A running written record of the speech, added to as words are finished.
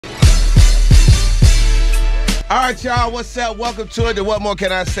All right, y'all, what's up? Welcome to the What More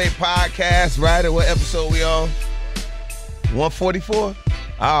Can I Say podcast, right? And what episode we on? 144?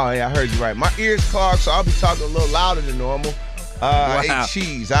 Oh, yeah, I heard you right. My ears clogged, so I'll be talking a little louder than normal. I ate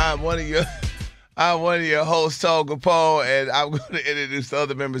cheese. I'm one of your hosts, Tone Kapone, and I'm going to introduce the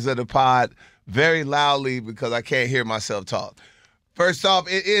other members of the pod very loudly because I can't hear myself talk. First off,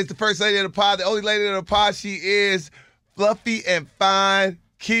 it is the first lady of the pod, the only lady of the pod. She is fluffy and fine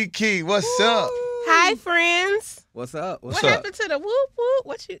KeKe. What's up? Hi, friends. What's up? What happened to the whoop whoop?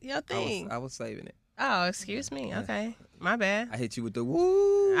 What your thing? I was saving it. Oh, excuse me. Okay, my bad. I hit you with the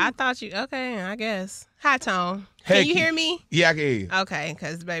woo. I thought you. Okay, I guess. Hi, Tone. Hey, can you hear me? Yeah, I can hear you. Okay,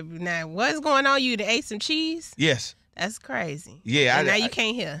 because baby, now what's going on? You ate some cheese? Yes. That's crazy. Yeah, and now you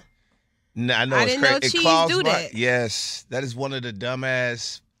can't hear. No, I know I it's didn't know crazy. cheese do that. Yes, that is one of the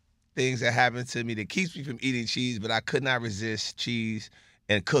dumbass things that happened to me that keeps me from eating cheese, but I could not resist cheese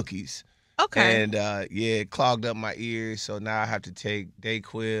and cookies. Okay. And it clogged up my ears, so now I have to take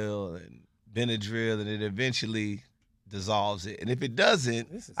Dayquil and Benadryl, and it eventually dissolves it. And if it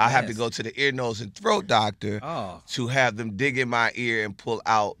doesn't, I have to go to the ear, nose, and throat doctor to have them dig in my ear and pull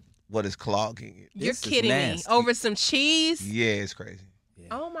out what is clogging it. You're kidding me. Over some cheese? Yeah, it's crazy. Yeah.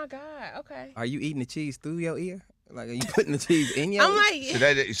 Oh, my God. Okay. Are you eating the cheese through your ear? Like, are you putting the cheese in your ear? I'm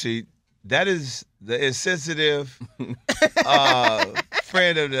like... That is the insensitive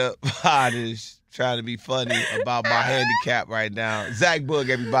friend of the pod is trying to be funny about my handicap right now. Zach Boog,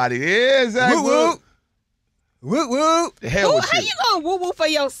 everybody. Yeah, Zach Boog. Woo woo. The hell with How you gonna woo woo for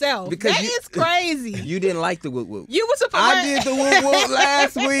yourself? Because that is crazy. You didn't like the woo woo. You was supposed. I did the woo woo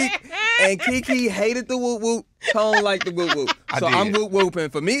last week, and KeKe hated the woo woo. Tone liked the woo woo. So I'm woo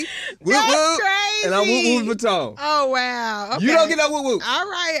whooping for me. Woo woo. Crazy. And I'm woo whooping for Tone. Oh wow. Okay. You don't get no woo woo. All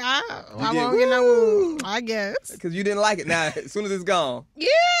right. I won't get no woo. I guess. Because you didn't like it. Now as soon as it's gone. Yeah.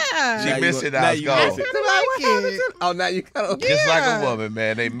 She missed it. Now it's gone. I like it. Oh, now you kind of just like a woman,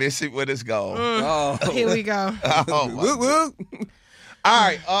 man. They miss it when it's gone. Oh. Here we go. Oh, woo woo. All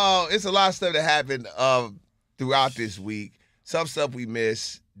right. It's a lot of stuff that happened throughout this week. Some stuff we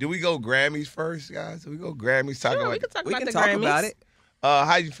missed. Do we go Grammys first, guys? Do we go Grammys? We can talk about it.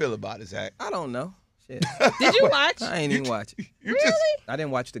 How you feel about it, Zach? I don't know. Shit. Did you watch? I ain't even watch it. Really? I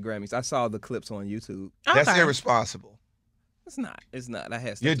didn't watch the Grammys. I saw the clips on YouTube. Okay. That's irresponsible. It's not. It's not.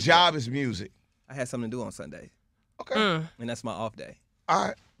 Your job is music. I had something to do on Sunday. Okay. And that's my off day. All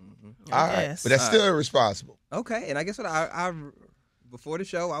right. Mm-hmm. All right. But that's still irresponsible. Okay. And I guess what I before the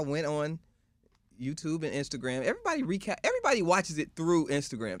show, I went on YouTube and Instagram. Everybody watches it through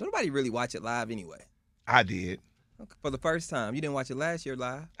Instagram. Don't nobody really watch it live anyway. I did. Okay. For the first time. You didn't watch it last year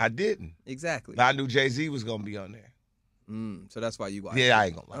live? I didn't. Exactly. But I knew Jay-Z was going to be on there. So that's why you watched it. Yeah, I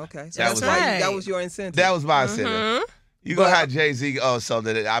ain't going to lie. Okay. So that was your incentive. That was my incentive. You going to have Jay-Z so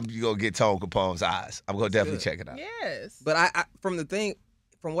that you're going to get Tone Capone's eyes. I'm going to definitely check it out. Yes. But I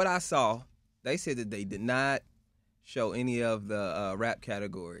from what I saw, they said that they did not show any of the rap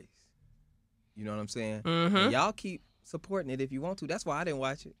categories. You know what I'm saying? Mm-hmm. And y'all keep supporting it if you want to. That's why I didn't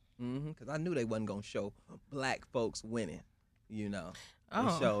watch it. Because I knew they wasn't going to show black folks winning, you know. They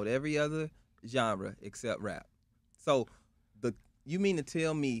showed every other genre except rap. So you mean to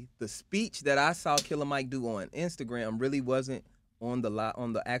tell me the speech that I saw Killer Mike do on Instagram really wasn't on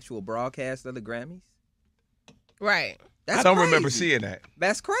the actual broadcast of the Grammys? Right. I don't remember seeing that.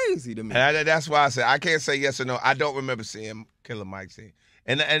 That's crazy to me. And that's why I said I can't say yes or no. I don't remember seeing Killer Mike sing.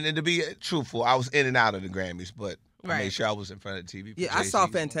 And to be truthful, I was in and out of the Grammys, but I made sure I was in front of the TV. Yeah, I saw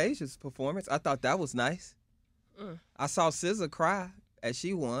Fantasia's performance. I thought that was nice. I saw SZA cry as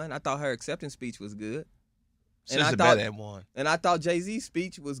she won. I thought her acceptance speech was good. SZA better than one. And I thought Jay-Z's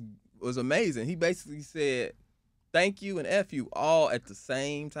speech was amazing. He basically said, thank you and F you all at the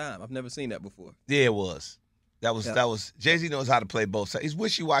same time. I've never seen that before. Yeah, it was. That was Jay-Z knows how to play both sides. He's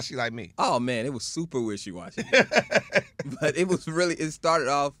wishy-washy like me. Oh, man, it was super wishy-washy. But it started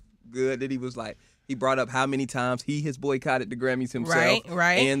off good that he brought up how many times he has boycotted the Grammys himself.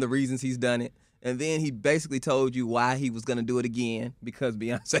 Right. And the reasons he's done it. And then he basically told you why he was going to do it again because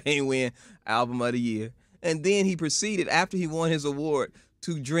Beyonce ain't win Album of the Year. And then he proceeded, after he won his award,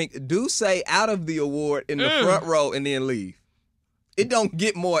 to drink Douce out of the award in the front row and then leave. It don't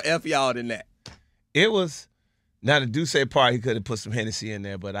get more F y'all than that. It was... Now, the Douce part, he could have put some Hennessy in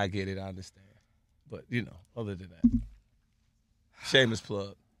there, but I get it. I understand. But, other than that. Shameless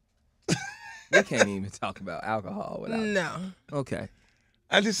plug. We can't even talk about alcohol without No. Okay.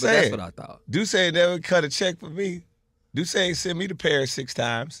 I just saying. That's what I thought. Douce never cut a check for me. Douce ain't sent me to Paris 6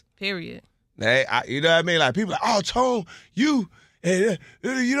 times. Period. Hey, you know what I mean? Like, people are like, oh, Tone, you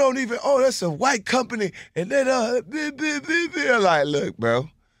don't even, that's a white company. And then, like, look, bro.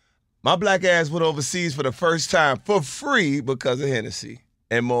 My black ass went overseas for the first time for free because of Hennessy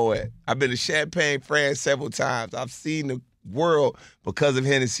and Moet. I've been to Champagne, France several times. I've seen the world because of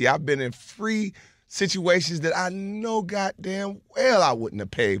Hennessy. I've been in free situations that I know goddamn well I wouldn't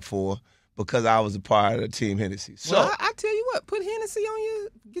have paid for because I was a part of Team Hennessy. So well, I tell you what, put Hennessy on you.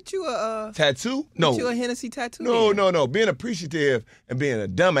 Get you a tattoo? No. Get you a Hennessy tattoo. No. Being appreciative and being a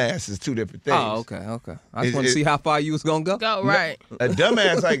dumbass is two different things. Oh, okay. I just want to see how far you was gonna go. Go right. A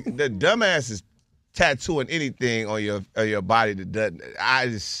dumbass, like the dumbass is tattooing anything on your body that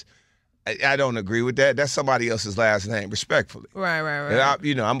doesn't. I don't agree with that. That's somebody else's last name, respectfully. Right. And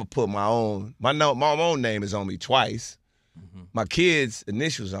I'm gonna put my own. My own name is on me twice. Mm-hmm. My kids'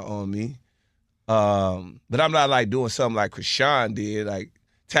 initials are on me. But I'm not like doing something like Krishan did, like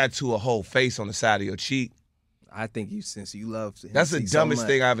tattoo a whole face on the side of your cheek. I think since you love Hennessy that's the dumbest so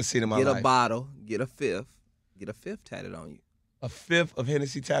thing I've ever seen in my life. Get a bottle, get a fifth tatted on you. A fifth of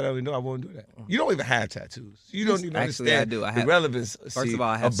Hennessy tattoo on you? No, I won't do that. You don't even have tattoos. You don't even Actually, understand I do. the relevance First of all,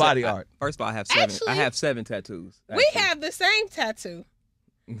 I have of body art. First of all, I have 7. Actually, I have 7 tattoos. We have the same tattoo.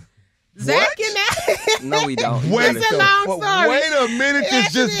 Zach and I. No, we don't. It's a long story. Wait a minute,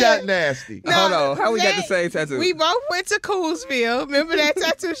 this just got nasty. No, hold on. How we got the Zach, same tattoo? We both went to Coolsville. Remember that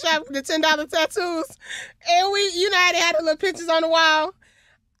tattoo shop, the $10 tattoos? And how they had the little pictures on the wall?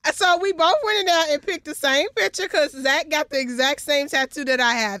 So we both went in there and picked the same picture because Zach got the exact same tattoo that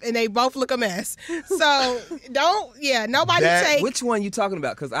I have, and they both look a mess. So nobody take. Which one you talking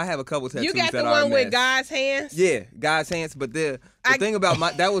about? Because I have a couple tattoos. You got that the are one with God's hands? Yeah, God's hands. But the thing about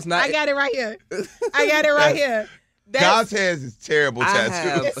that was not. I got it right here. Here. God's hands is terrible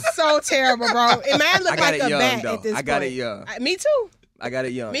tattoo. It's so terrible, bro. It might look like a bat though. at this point. I got it young. Me too. I got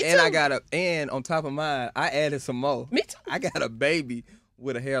it young. Me and too. And on top of mine, I added some more. Me too. I got a baby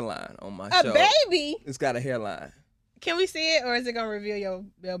with a hairline on my show. A baby? It's got a hairline. Can we see it, or is it gonna reveal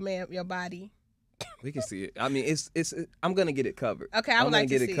your body? We can see it. I mean, it's. I'm gonna get it covered. Okay, I would like to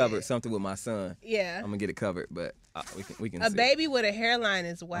see it. I'm gonna get it covered. Something with my son. Yeah. I'm gonna get it covered, but we can. A see baby with a hairline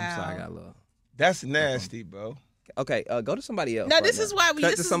is wild. I'm sorry, I got love. That's nasty, bro. Okay, go to somebody else. No, right this now. is why we.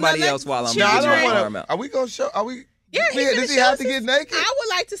 Cut to somebody else while I'm No, I moving don't my want arm to. out. Are we gonna show? Are we? Yeah, does he have to get naked? I would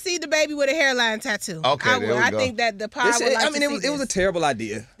like to see the baby with a hairline tattoo. Okay, there we I go. think that the pod would like to see it was a terrible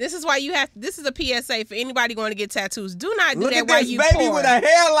idea. This is why you have. This is a PSA for anybody going to get tattoos. Do not do Look that at while this you baby pour. with a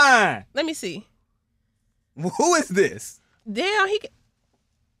hairline. Let me see. Who is this? Damn,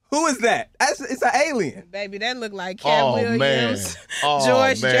 Who is that? It's an alien. Baby, that look like Cat Williams, man.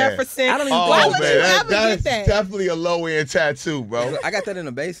 George Jefferson. I don't even Why would man. you ever That's get that? definitely a low end tattoo, bro. I got that in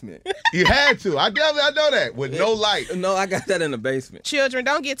the basement. You had to. I know that with no light. No, I got that in the basement. Children,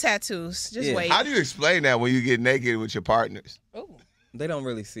 don't get tattoos. Just wait. How do you explain that when you get naked with your partners? Ooh. They don't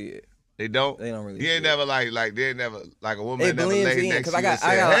really see it. They don't. They don't really. You ain't never like they never like a woman It never blends laid in next because to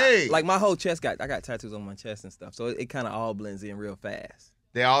I you and got said, "Hey." like my whole chest I got tattoos on my chest and stuff, so it kind of all blends in real fast.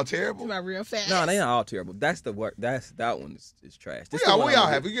 They all terrible. My real fast. No, they not all terrible. That's the work. That one is trash. We all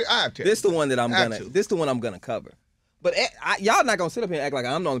have. I have terrible. This the one that I'm gonna. Have to. This the one I'm gonna cover. But y'all not gonna sit up here and act like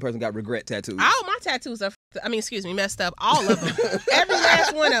I'm the only person got regret tattoos. All my tattoos are, messed up. All of them. Every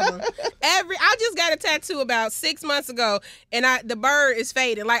last one of them. I just got a tattoo about 6 months ago, and the bird is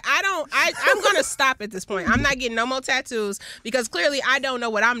fading. Like, I'm going to stop at this point. I'm not getting no more tattoos because clearly I don't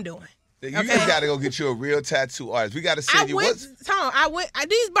know what I'm doing. You just gotta go get you a real tattoo artist. We gotta send you. These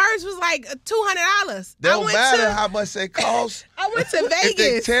birds was like $200. Don't matter how much they cost. I went to Vegas. If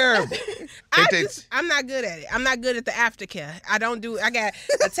they terrible. I'm not good at it. I'm not good at the aftercare. I got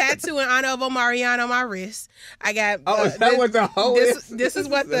a tattoo in honor of Omarion on my wrist. I got. Is that what the whole is? This is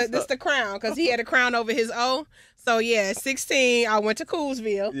the crown because he had a crown over his O. So yeah, at 16, I went to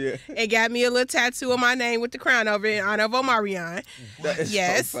Coolsville and got me a little tattoo of my name with the crown over it in honor of Omarion. That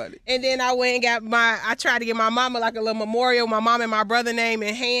is so funny. And then I went and I tried to get my mama like a little memorial. My mom and my brother name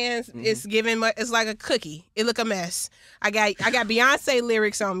in hands. Mm-hmm. It's like a cookie. It look a mess. I got Beyonce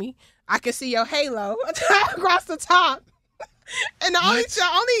lyrics on me. I can see your halo across the top. And the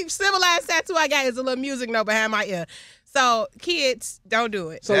only civilized tattoo I got is a little music note behind my ear. So kids, don't do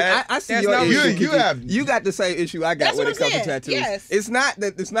it. So I see your issue. You got the same issue I got That's when what it comes to I'm saying. tattoos. Yes. It's not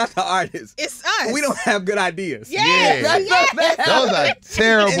the artist. It's us. We don't have good ideas. Yes. Those are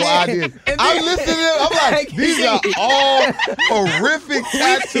terrible ideas. I'm listening to them. I'm like, these are all horrific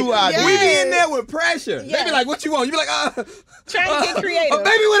tattoo ideas. We be in there with pressure. Yes. They be like, what you want? You be like, trying to get creative. A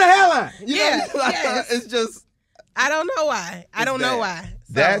baby with a hairline. You know? Yes. It's just. I don't know why.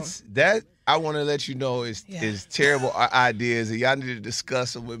 So. That I want to let you know is terrible ideas, and y'all need to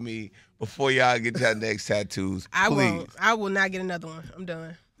discuss them with me before y'all get your next tattoos. I please. won't. I will not get another one. I'm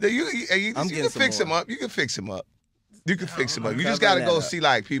done. You can fix them up. You can fix them up. You can fix them up. You just got to go see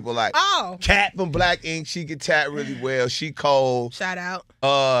like people like Kat from Black Ink. She can tat really well. She cold. Shout out.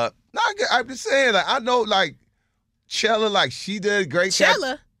 I'm just saying, like I know like Chella, like she did great.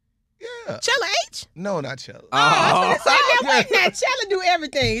 Chella? Yeah. Chella H? No, not Chella. I was going to say, man, Chella do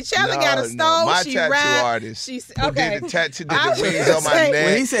everything. Chella got a stove. My she tattoo rap. artist. She's okay. Did the wings on my neck.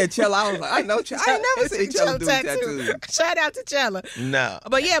 When he said Chella, I was like, I know Chella. I ain't never seen Chella do tattoos. Shout out to Chella. No.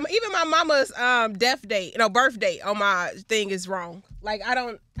 But yeah, even my mama's birth date on my thing is wrong. Like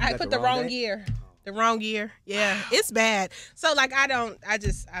I put the wrong year. The wrong year. Yeah, it's bad. So like I'm done.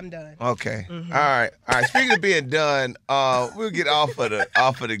 Okay. Mm-hmm. All right. Speaking of being done, we'll get off of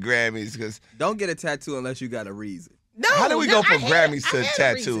the Grammys because don't get a tattoo unless you got a reason. No. How do we go from Grammys to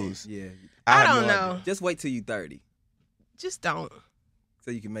tattoos? Yeah. I don't know. Just wait till you 30. Just don't.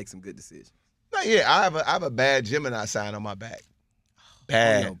 So you can make some good decisions. No, yeah, I have a bad Gemini sign on my back.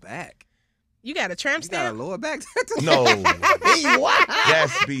 Bad. On your back. You got a tramp stamp? You got a lower back tattoo? No.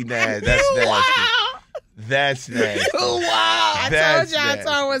 That's be nasty. That's nasty. That's nasty. Wow. I told y'all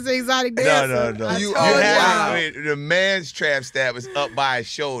Tom was an exotic dancer. No. The man's tramp stamp is up by his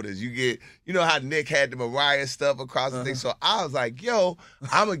shoulders. You know how Nick had the Mariah stuff across the thing? So I was like, yo,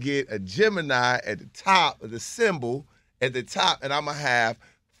 I'm going to get a Gemini at the top of the symbol at the top, and I'm going to have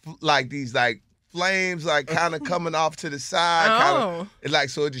like these like flames like kind of coming off to the side, kind of like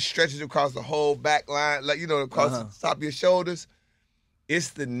so it just stretches across the whole back line, like across the top of your shoulders. It's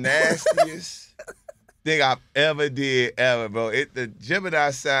the nastiest thing I've ever did, bro. The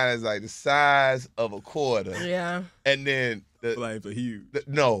Gemini sign is like the size of a quarter. Yeah. And then the flames are huge.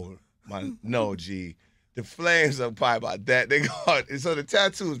 No, G. The flames are probably about that. So the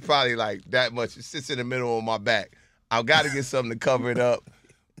tattoo is probably like that much. It sits in the middle of my back. I've got to get something to cover it up.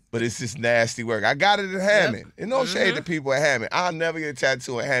 But it's just nasty work. I got it at Hammond. And no shade to people at Hammond. I'll never get a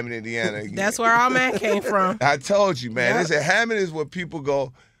tattoo in Hammond, Indiana again. That's where all man came from. I told you, man. Listen, Hammond is where people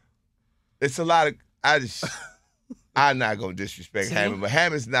go. It's a lot of, I'm not going to disrespect Hammond, but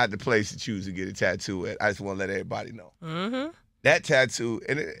Hammond's not the place to choose to get a tattoo at. I just want to let everybody know. Mm-hmm. That tattoo,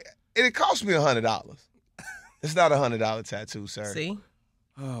 and it cost me $100. It's not a $100 tattoo, sir. See?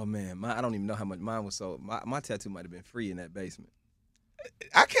 Oh, man. I don't even know how much mine was sold. My tattoo might have been free in that basement.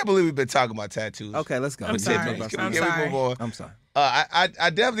 I can't believe we've been talking about tattoos. Okay, let's go. I'm sorry. Can we move on? I'm sorry. I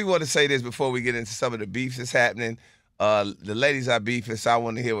definitely want to say this before we get into some of the beefs that's happening. The ladies are beefing, so I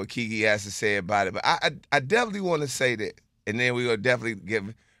want to hear what KeKe has to say about it. But I definitely want to say that, and then we're going to definitely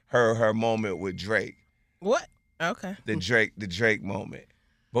give her moment with Drake. What? Okay. The Drake moment.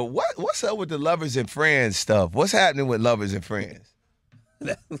 But what's up with the lovers and friends stuff? What's happening with lovers and friends?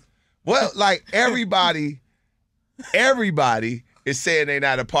 Well, like everybody is saying they're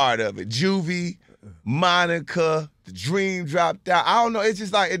not a part of it. Juvie, Monica, the Dream dropped out. I don't know. It's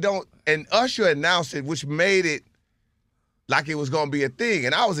just like it don't. And Usher announced it, which made it like it was going to be a thing.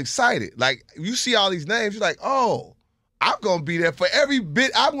 And I was excited. Like, you see all these names, you're like, oh, I'm going to be there for every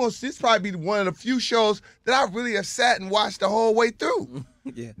bit. This probably be one of the few shows that I really have sat and watched the whole way through.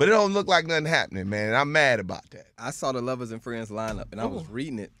 Yeah. But it don't look like nothing happening, man. And I'm mad about that. I saw the Lovers and Friends lineup, and I was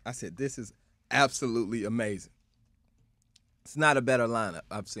reading it. I said, this is absolutely amazing. It's not a better lineup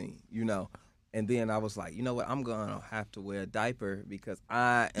I've seen, And then I was like, you know what? I'm going to have to wear a diaper because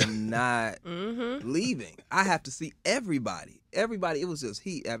I am not leaving. I have to see everybody. Everybody, it was just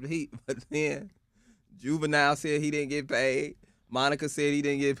heat after heat. But then Juvenile said he didn't get paid. Monica said he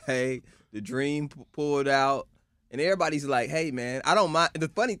didn't get paid. The Dream pulled out. And everybody's like, hey, man, I don't mind. The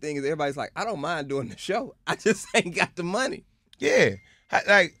funny thing is everybody's like, I don't mind doing the show. I just ain't got the money. Yeah.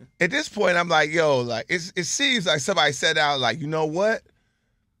 Like, at this point, I'm like, yo, like, it seems like somebody sat down like, you know what?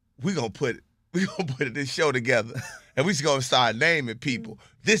 We're going to put this show together. And we just going to start naming people.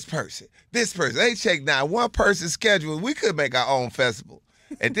 This person. They check now one person's schedule. We could make our own festival.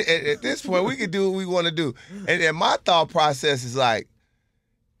 At this point, we could do what we want to do. And then my thought process is like,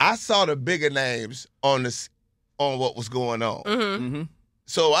 I saw the bigger names on what was going on. Mm-hmm.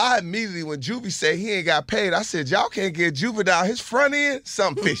 So I immediately, when Juvie said he ain't got paid, I said, y'all can't get Juvenile his front end?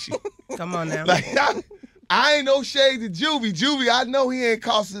 Something fishy. Come on now. Like, I ain't no shade to Juvie. Juvie, I know he ain't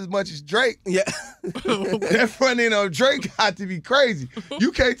costing as much as Drake. Yeah. That front end on Drake got to be crazy.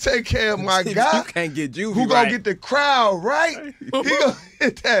 You can't take care of my guy. You can't get Juvie who gonna get the crowd right? He gonna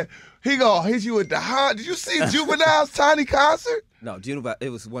hit that. He gonna hit you with the hot. Did you see Juvenile's tiny concert? No, Juvenile, it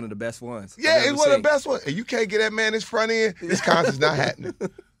was one of the best ones. Yeah, it's one of the best ones. And you can't get that man his front end, this concert's not happening.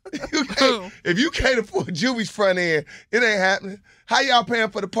 If you can't afford Juvie's front end, it ain't happening. How y'all paying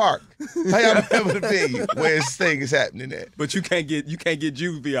for the park? How y'all paying for the venue where this thing is happening at? But you can't get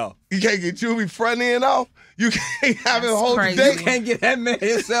Juvie off. You can't get Juvie front end off? You can't have it hold the crazy. date? You can't get that man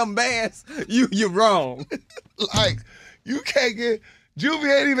selling bands. You're wrong. Like, you can't get,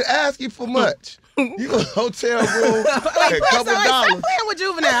 Juvie ain't even asking for much. You a hotel room, a couple dollars. Stop playing with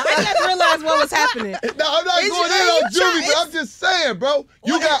Juvenile. I just realized what was happening. No, I'm not going in on Juvie, but I'm just saying, bro.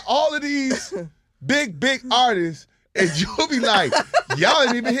 You got all of these big artists, and Juvie like, y'all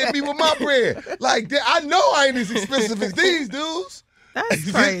ain't even hit me with my bread. Like, I know I ain't as expensive as these dudes.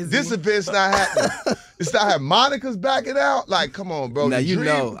 That's crazy. This event's not happening. It's not happening. Monica's backing out. Like, come on, bro. Now, I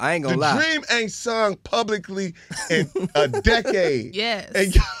ain't gonna lie. The Dream ain't sung publicly in a decade. Yes.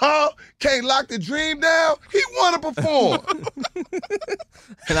 And y'all can't lock the Dream down. He want to perform.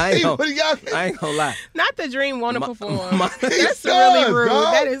 And I ain't gonna lie. Not the Dream want to perform. That's really rude.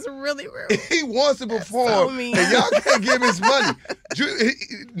 Dog. That is really rude. He wants to perform. So mean. And y'all can't give him his money.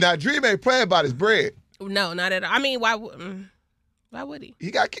 Now, Dream ain't playing about his bread. No, not at all. I mean, why would he?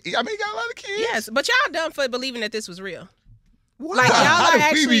 He got a lot of kids. Yes, but y'all dumb for believing that this was real. Wow. Like How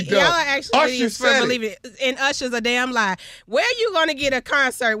did we be dumb? y'all are actually Usher idiots for said believing it. And Usher's a damn lie. Where you gonna get a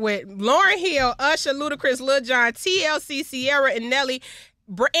concert with Lauryn Hill, Usher, Ludacris, Lil Jon, TLC, Sierra, and Nelly,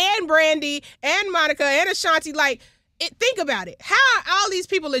 and Brandy, and Monica, and Ashanti? Like, think about it. How are all these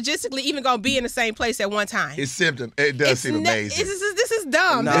people logistically even gonna be in the same place at one time? It's symptom. It does seem amazing. This is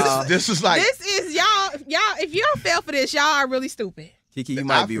dumb. No. This is like. This is y'all. If y'all fell for this, y'all are really stupid. KeKe, you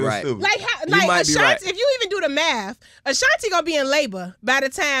might be right. Stupid. Like might Ashanti, be right. if you even do the math, Ashanti gonna be in labor by the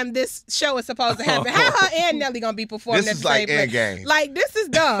time this show is supposed to happen. How her and Nelly gonna be performing This at is the like same end place? game. Like, this is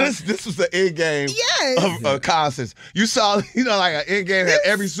dumb. This was the end game Yes. of concerts. You saw, like an end game had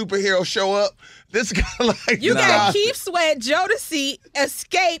every superhero show up. This kind of like You got Keith Sweat, Jodeci,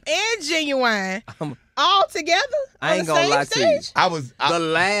 Escape, and Genuine all together. I ain't gonna lie to you. The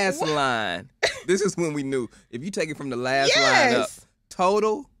last line. This is when we knew. If you take it from the last line up, Yes.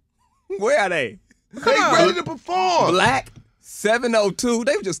 total. Where are they? They ready to perform. Black 702.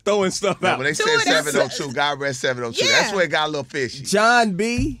 They were just throwing stuff out. When they said 702, God rest 702. Yeah. That's where it got a little fishy. John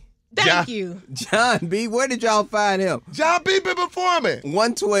B. Thank you. John B. Where did y'all find him? John B. been performing.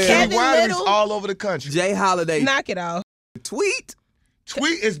 112. Kevin Wineries Little. all over the country. Jay Holiday. Knock it off. Tweet.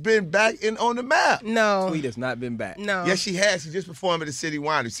 Tweet has been back on the map. No. Tweet has not been back. No. Yes, she has. She just performed at the City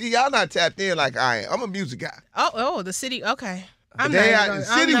Winery. See, y'all not tapped in like I am. I'm a music guy. Oh, the city. Okay.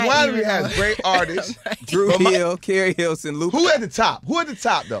 City Winery has great artists. Drew Hill, Carrie Hilson, Luke. Who at the top?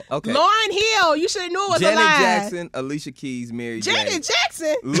 Though? Okay. Lauryn Hill. You should have knew it was Janet alive. Jackson, Alicia Keys, Mary J. Janet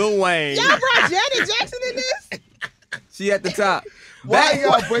Jackson. Lil Wayne. Y'all brought Janet Jackson in this? She at the top. Why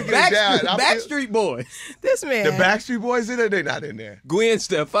y'all breaking it down? Backstreet Boys. This man. The Backstreet Boys in there? They not in there. Gwen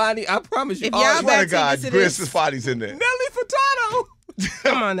Stefani. I promise you. If all y'all you- Swear to back God, to Gwen this. Stefani's in there. Nelly Furtado.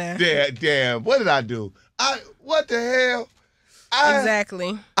 Come on now. Damn. What did I do? What the hell?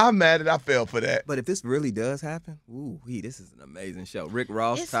 Exactly. I'm mad that I fell for that. But if this really does happen, this is an amazing show. Rick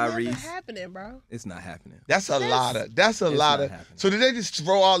Ross, It's Tyrese. never happening, bro. It's not happening. That's a lot of. not happening. So did they just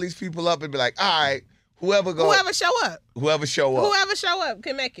throw all these people up and be like, all right, whoever show up. Whoever show up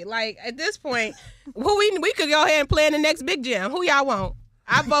Can make it. Like, at this point, we could go ahead and plan the next big jam. Who y'all want?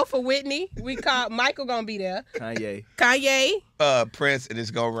 I vote for Whitney. Michael gonna be there. Kanye. Prince, and it's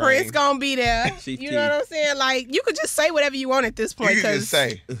gonna rain. Prince gonna be there. Chief You know what I'm saying? Like, you could just say whatever you want at this point. You can just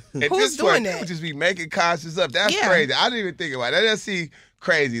say. At who's this point, doing that? people just be making concerts up. That's Yeah. crazy. I didn't even think about it. That's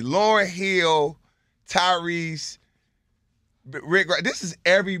crazy. Lauryn Hill, Tyrese, Rick Ross. This is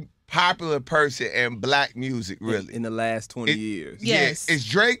every popular person in black music, really. In the last 20 years. Yes. Yeah. Is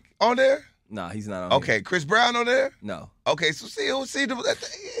Drake on there? Nah, he's not on Okay. Chris Brown on there? No. Okay, so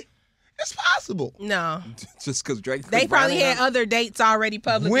it's possible. No. Just because Drake. They probably had other dates already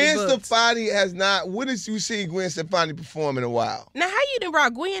publicly Gwen booked. Stefani has not. When did you see Gwen Stefani perform in a while? Now, how you done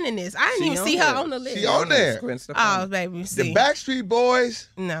brought Gwen in this? I didn't even see her on the list. She on there. Oh, baby. The See. Backstreet Boys.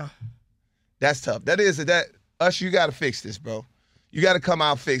 No. That's tough. Usher, you got to fix this, bro. You got to come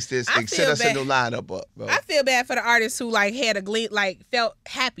out and fix this I and set feel us a bad. new lineup up, bro. I feel bad for the artists who had a gleam, felt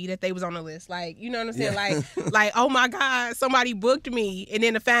happy that they was on the list. Like, you know what I'm saying? Yeah. Like, oh my God, somebody booked me, and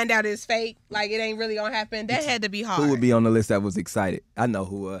then to find out it's fake, like it ain't really gonna happen. That had to be hard. Who would be on the list that was excited? I know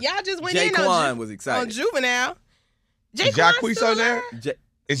who was. Y'all just went Jay in Quan on was excited. on Juvenile. Is Jacquees on there?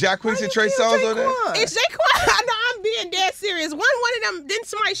 Is Jacquees and Trey Songz on there? It's Jay Quan. I know, I'm being dead serious. One of them, didn't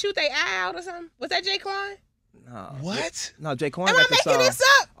somebody shoot their eye out or something? Was that Jay Quan? No. What? No, Jay Quan Am got I the making song. this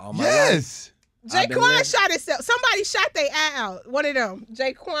up? All my Yes. Jay I've been Quan there. shot himself. Somebody shot their eye out. One of them.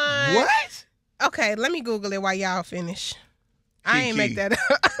 Jay Quan. What? Okay, let me Google it while y'all finish. I ain't make that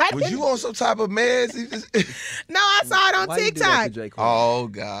up. Was you on some type of meds? No, I saw it on Why you do that TikTok. to Jaquan? Oh,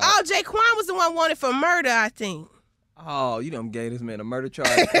 God. Oh, Jaquan was the one wanted for murder, I think. Oh, you done gave this man a murder charge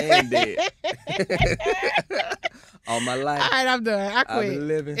and dead. All my life. All right, I'm done. I I've quit. been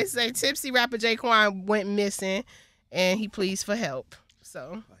living. It's a tipsy rapper Jaquan went missing, and he pleads for help.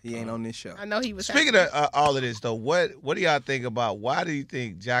 So He ain't on this show. I know he was. Speaking of all of this, though, what do y'all think about, why do you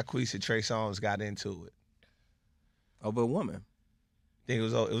think Jacquees and Trey Songz got into it? Over a woman. Think it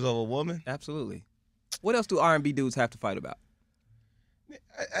was over a woman? Absolutely. What else do R&B dudes have to fight about?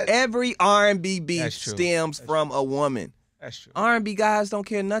 Every R&B beef stems from a woman. That's true. R&B guys don't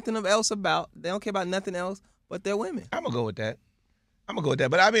care nothing else about. They don't care about nothing else but their women. I'm gonna go with that.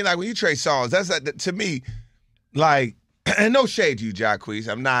 But I mean, like, when you Trey Songz, that's like, to me, like, and no shade to you, Jacquees.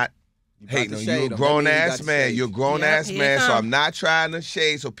 I'm not hating on you. You're a grown ass man. You're a grown ass man. So I'm not trying to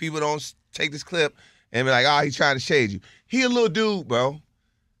shade, so people don't take this clip and be like, oh, he's trying to shade you. He a little dude, bro.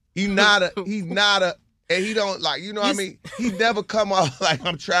 He's not a, and he don't, like, you know what I mean? He never come off like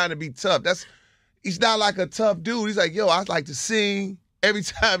I'm trying to be tough. He's not like a tough dude. He's like, yo, I like to sing every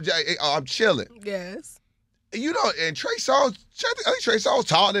time I'm chilling. Yes. You know, and Trey Songz, I think Trey Songz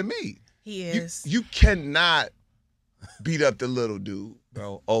taller than me. He is. You cannot beat up the little dude,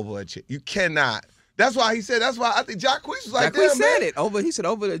 bro, over a chick. You cannot. That's why I think Jacquees was like, Jacquees damn, said man. it. He said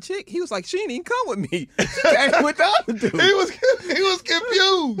over the chick. He was like, she didn't even come with me. She came with the other dude. He was confused. He was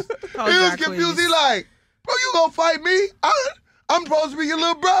confused. He like, bro, you gonna fight me? I'm supposed to be your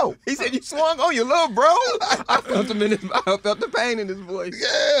little bro. He said, you swung on your little bro? I felt the pain in his voice.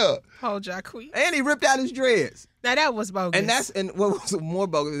 Yeah. Oh, Jacquees. And he ripped out his dreads. Now that was bogus. And what was more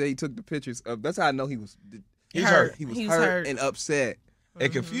bogus is that he took the pictures of. That's how I know he was hurt. He was hurt and upset.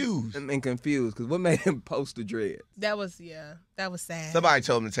 And confused. And confused, because what made him post the dreads? That was sad. Somebody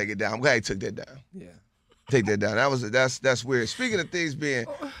told him to take it down. I'm glad he took that down. Yeah. Take that down. That's weird. Speaking of things being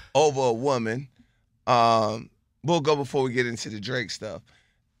over a woman, we'll go before we get into the Drake stuff.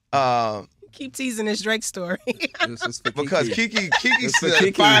 Keep teasing this Drake story. Because KeKe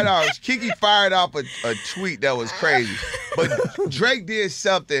fired off a tweet that was crazy. But Drake did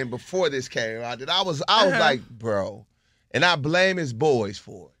something before this came out that I was like, bro. And I blame his boys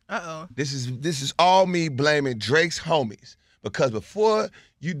for it. Uh-oh. This is all me blaming Drake's homies. Because before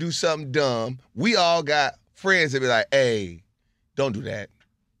you do something dumb, we all got friends that be like, hey, don't do that.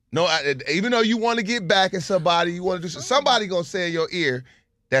 No, even though you want to get back at somebody, you want to do somebody gonna say in your ear,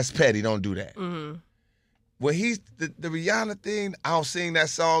 that's petty, don't do that. Mm-hmm. When the Rihanna thing, I don't sing that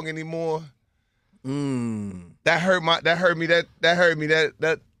song anymore. That hurt me.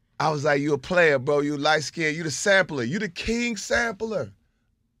 That I was like, you a player, bro. You light skinned. You the sampler. You the king sampler.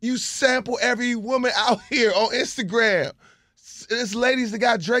 You sample every woman out here on Instagram. There's ladies that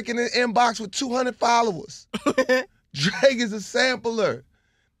got Drake in the inbox with 200 followers. Drake is a sampler.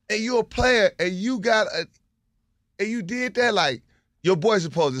 And you a player, and you did that, like, your boy's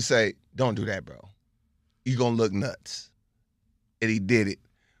supposed to say, don't do that, bro. You gonna look nuts. And he did it.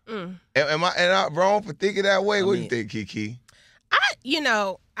 Am I wrong for thinking that way? What do you think, KeKe?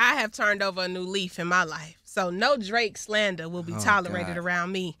 I have turned over a new leaf in my life. So no Drake slander will be tolerated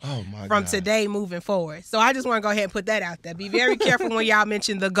around me from today moving forward. So I just want to go ahead and put that out there. Be very careful when y'all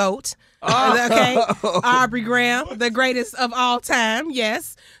mention the GOAT. Okay? Aubrey Graham, the greatest of all time.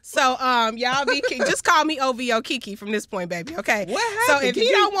 Yes. So y'all just call me OVO KeKe from this point, baby. Okay? What happened? So if he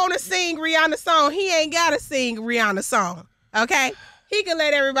don't want to sing Rihanna's song, he ain't got to sing Rihanna's song. Okay? He can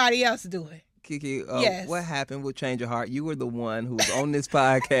let everybody else do it. KeKe, yes. What happened with Change Your Heart? You were the one who was on this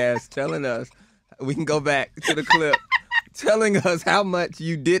podcast telling us, we can go back to the clip, telling us how much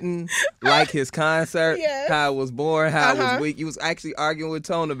you didn't like his concert, how it was boring, how it was weak. You was actually arguing with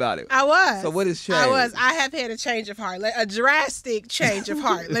Tone about it. I was. So what has changed? I have had a change of heart, a drastic change of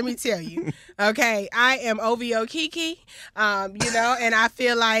heart, let me tell you. Okay, I am OVO KeKe, and I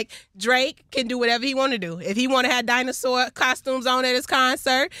feel like Drake can do whatever he want to do. If he want to have dinosaur costumes on at his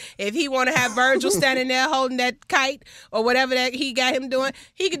concert, if he want to have Virgil standing there holding that kite or whatever that he got him doing,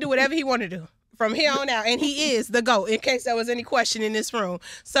 he can do whatever he want to do from here on out. And he is the GOAT, in case there was any question in this room.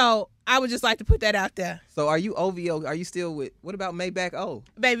 So I would just like to put that out there. So are you OVO? Are you still with, what about Maybach O?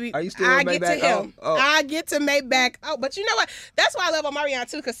 Baby, are you still with Maybach O? I get to Maybach O. But you know what? That's why I love Omarion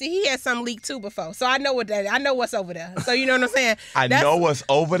too, because see, he had some leak too before. So I know what's over there. So you know what I'm saying? I know what's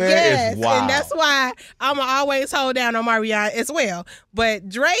over there is wild. And that's why I'm going to always hold down Omarion as well. But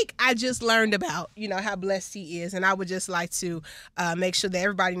Drake, I just learned about, how blessed he is. And I would just like to make sure that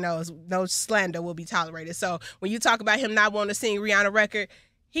everybody knows no slander will be tolerated. So when you talk about him not wanting to sing Rihanna record,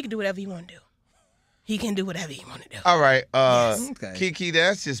 he can do whatever he want to do. He can do whatever he want to do. All right. Yes. Okay. KeKe,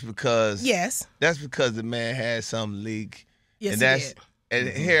 that's just because. Yes. That's because the man had some leak Yes, and that's and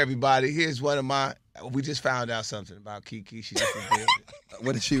here, everybody. Here's one of my. We just found out something about KeKe. She just revealed it.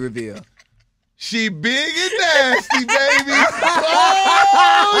 What did she reveal? She big and nasty, baby.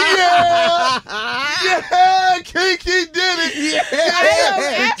 Oh yeah, KeKe did it. Yeah,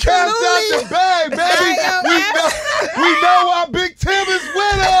 it comes out the bag, baby. We know why Big Tim is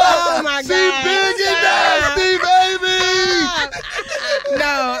with her. Oh my God. She big and nasty, baby.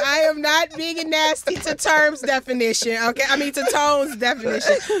 No, I am not big and nasty to terms definition. Okay, I mean to tones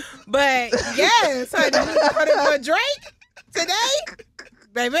definition. But yes, honey, for Drake today,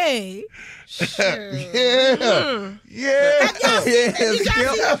 baby. Sure. Yeah. Yeah. Did y'all see the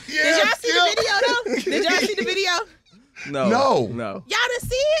video though? Did y'all see the video? No. Y'all didn't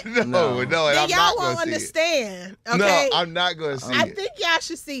see it? No. And then I'm y'all not won't gonna understand. see it. Okay? No, I'm not going to see I it. think y'all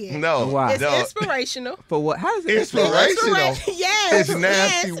should see it. No. Why? It's inspirational. For what? How is it Inspirational? Yes. It's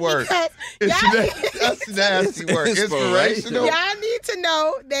nasty work. That's nasty work. Inspirational? Y'all need to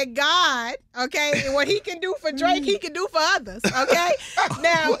know that God, okay, and what he can do for Drake, he can do for others, okay?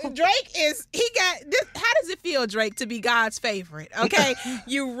 Now, Drake how does it feel, Drake, to be God's favorite, okay?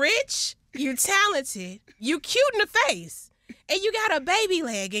 You rich, you talented, you cute in the face, and you got a baby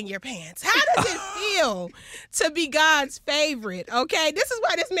leg in your pants. How does it feel to be God's favorite, okay? This is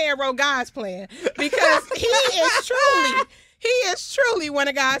why this man wrote God's plan, because he is truly one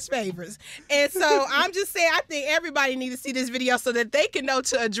of God's favorites. And so I'm just saying, I think everybody needs to see this video so that they can know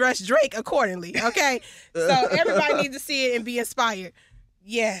to address Drake accordingly, okay? So everybody needs to see it and be inspired.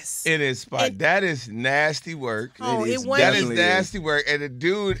 Yes. It is inspired. That is nasty work. Oh, That is nasty work. And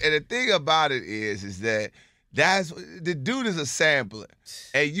the thing about it is that the dude is a sampler,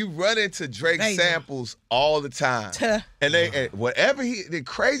 and you run into Drake samples all the time. And whatever the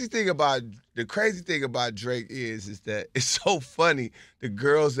crazy thing about Drake is that it's so funny. The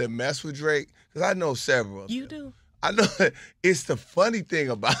girls that mess with Drake, because I know several of them. You do. I know it's the funny thing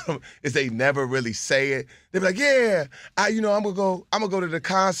about them is they never really say it. They be like, yeah, I'm gonna go to the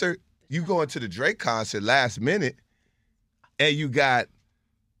concert. You going to the Drake concert last minute, and you got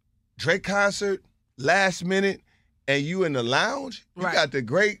Drake concert last minute, and you in the lounge. You got the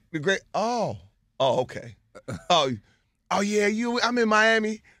great. Okay. Oh yeah, I'm in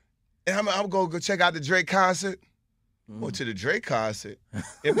Miami, and I'm gonna go check out the Drake concert. Go to the Drake concert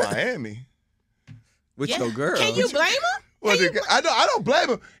in Miami. With your girl. Can you blame him? I don't blame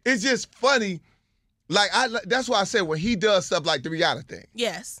him. It's just funny. Like that's why I said when he does stuff like the Rihanna thing.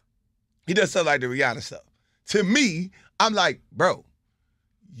 Yes. He does stuff like the Rihanna stuff. To me, I'm like, bro,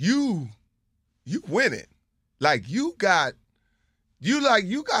 you winning. Like you got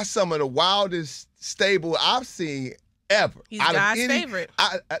some of the wildest stable I've seen ever. He's God's favorite.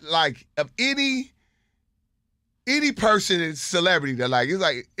 Of any person is celebrity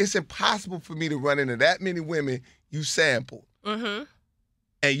that it's impossible for me to run into that many women you sampled. Mm-hmm.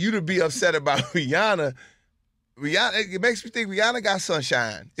 And you to be upset about Rihanna, it makes me think Rihanna got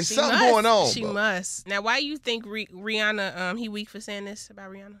sunshine. It's something going on. She must. Now, why you think Rihanna, he weak for saying this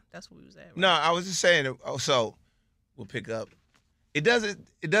about Rihanna? That's what we was at. Right? No, I was just saying, so we'll pick up. It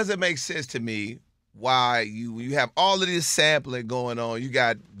doesn't make sense to me why you have all of this sampling going on. You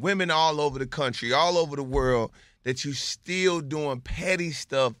got women all over the country, all over the world, that you still doing petty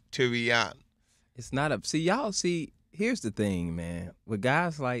stuff to Rihanna. It's not here's the thing, man. With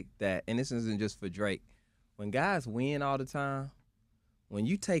guys like that, and this isn't just for Drake, when guys win all the time, when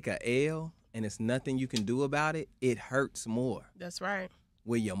you take a L and it's nothing you can do about it, it hurts more. That's right.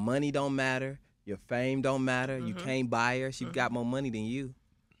 Where your money don't matter, your fame don't matter, you can't buy her, she got more money than you.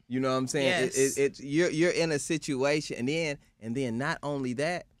 You know what I'm saying? Yes. You're in a situation, and then not only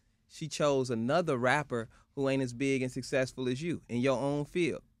that, she chose another rapper who ain't as big and successful as you in your own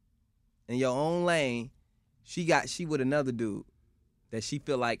field, in your own lane. She with another dude that she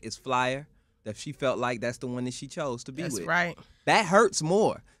feel like is flyer, that she felt like that's the one that she chose to be with. That's right. That hurts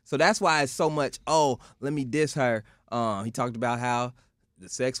more. So that's why it's so much, let me diss her. He talked about how the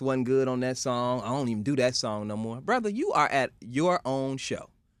sex wasn't good on that song. I don't even do that song no more. Brother, you are at your own show.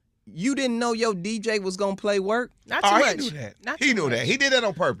 You didn't know your DJ was going to play work? Not too much. He knew that. He knew that. He did that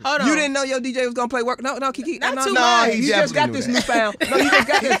on purpose. Hold on. You didn't know your DJ was going to play work? No, KeKe. Not too much. You just got this newfound. No, you just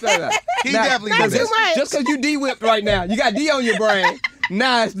got this fella. He definitely knew Not too that. much. Just because you D-whipped right now. You got D on your brain.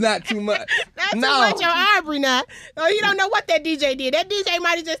 Nah, it's not too much. Not too much on Aubrey now. No, you don't know what that DJ did. That DJ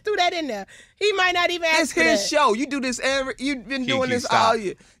might have just threw that in there. He might not even ask It's for his that. show. You do this you've been doing KeKe, this stop. all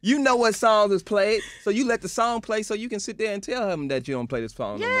year. You know what songs is played, so you let the song play so you can sit there and tell him that you don't play this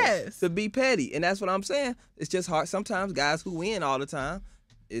song no more. Yes. To be petty. And that's what I'm saying. It's just hard. Sometimes guys who win all the time,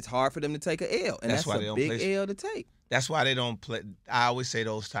 it's hard for them to take a L. And That's that's why they a don't big play. L to take. That's why they don't play. I always say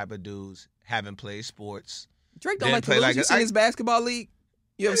those type of dudes haven't played sports. Drake don't Then like to play lose. like You a- seen his basketball league?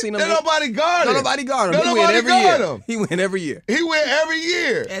 You ever seen him? Then nobody guard him. Nobody guard him. Then He win nobody every guard year. him. He win every year. He win every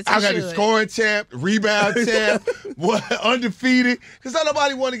year. As I he got the should. scoring champ, rebound champ, undefeated. Because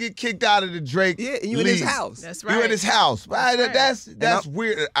nobody want to get kicked out of the Drake Yeah, and you in his league. house. That's You right. in his house. Right? That's right. That's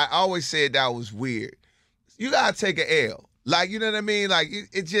weird. I always said that was weird. You got to take an L. Like, you know what I mean? Like,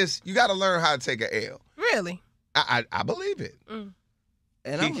 it just, you got to learn how to take an L. Really? I believe it. And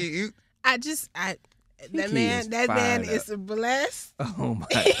KeKe, you, That man fired is blessed. Oh my!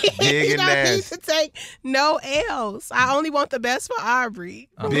 Big He and don't need nasty. to take no L's. I only want the best for Aubrey.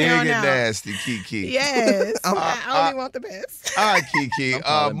 From Big here on and out. nasty, KeKe. Yes, I only want the best. All right, KeKe.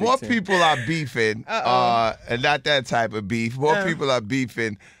 calling More Big Ten. people are beefing, and not that type of beef. More people are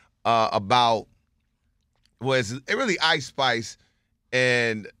beefing about was it really Ice Spice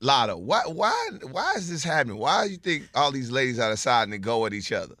and Lotto. Why is this happening? Why do you think all these ladies are deciding to go at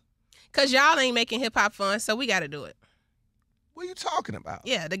each other? Cause y'all ain't making hip hop fun, so we got to do it. What are you talking about?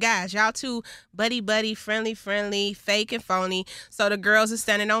 Yeah, the guys, y'all too buddy, friendly, fake and phony. So the girls are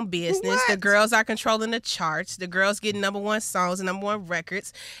standing on business. What? The girls are controlling the charts. The girls getting #1 songs and #1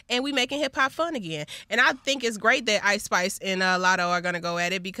 records, and we making hip hop fun again. And I think it's great that Ice Spice and Lotto are gonna go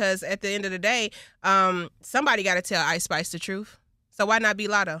at it because at the end of the day, somebody got to tell Ice Spice the truth. So why not be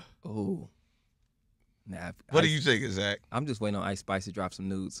Lotto? Oh. Nah, What do you think, Zach? I'm just waiting on Ice Spice to drop some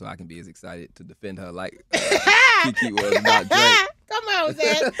nudes so I can be as excited to defend her like KeKe was about Drake. Come on,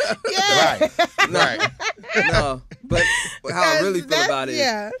 Zach. Yeah. Right. No, but how I really feel about it is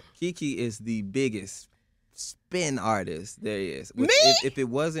Yeah. KeKe is the biggest spin artist there is. Me? If it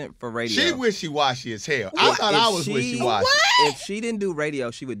wasn't for radio. She wishy-washy as hell. I thought I was wishy-washy. If she didn't do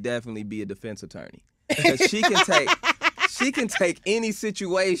radio, she would definitely be a defense attorney. Because she can take any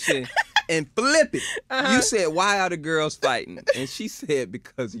situation and flip it. You said, why are the girls fighting? And she said,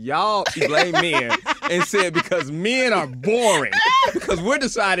 because she blamed men and said, because men are boring. Because we're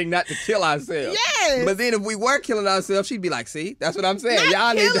deciding not to kill ourselves. Yes. But then if we were killing ourselves, she'd be like, see, that's what I'm saying. Not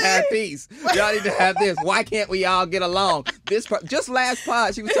Y'all need to killing. have peace. Y'all need to have this. Why can't we all get along? Just last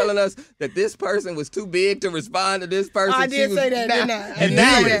pod, she was telling us that this person was too big to respond to this person. I did say that, didn't I? And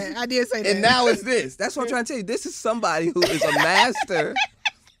now I did say that. and now it's this. That's what I'm trying to tell you. This is somebody who is a master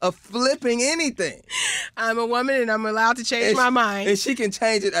of flipping anything. I'm a woman and I'm allowed to change my mind. And she can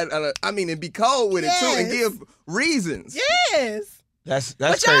change it, and be cold with it too and give reasons. Yes. That's But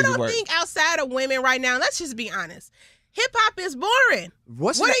y'all crazy don't work. think outside of women right now, let's just be honest. Hip hop is boring.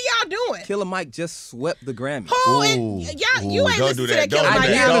 What are y'all doing? Killer Mike just swept the Grammy. Who Ooh, you ain't don't listen do to that that. Killer Don't Mike do that. I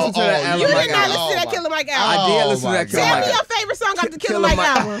did album. listen to that album. You Oh my did not God. listen to that Oh Killer Mike I album. did listen to that Killer Tell Mike. me your favorite song off the Killer Killer Mike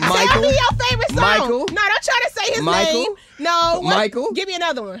Mike- album. Michael? Tell me your favorite song. Michael? No, don't try to say his Michael? name. No. What? Michael? Give me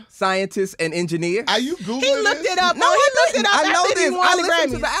another one. Scientist and engineer. Are you Googling He looked this? it up. No, he looked it up. I know after he this. won I the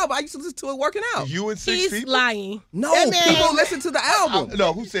listened to Grammys. the album. I used to listen to it working out. You and 6 He's people? lying. No, That man- people listen to the album.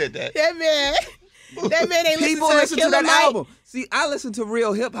 No, who said that? That man ain't People listen listen to to Killer that Mike. album. See, I listen to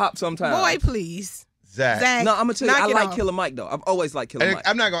real hip hop sometimes. Boy, please. Zach. No, I'm gonna tell you, knock I it like off. Killer Mike though. I've always liked Killer And Mike.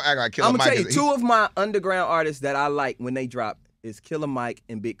 I'm not gonna act like Killer I'm Mike. gonna tell you, is- two of my underground artists that I like when they drop is Killer Mike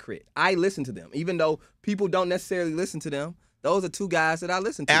and Big Crit. I listen to them, even though people don't necessarily listen to them. Those are two guys that I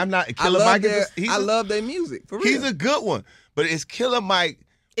listen to. And I'm not- I Killer love Mike is their, a- he's I a- love their music for real. He's a good one, but is Killer Mike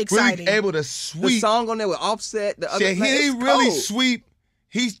Exciting. really able to the sweep? song on there with Offset. The other Shit, man, he it's really cold. sweep.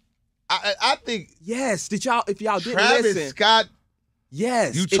 I think Yes. If y'all didn't Travis listen, Scott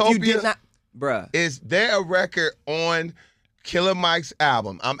yes. If Utopia you did not, bruh. is there a record on Killer Mike's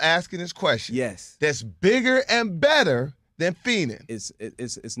album? I'm asking this question. Yes. That's bigger and better than Fiendin'.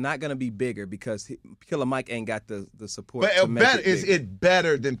 It's not gonna be bigger because Killer Mike ain't got the support. But to make better, it is bigger. it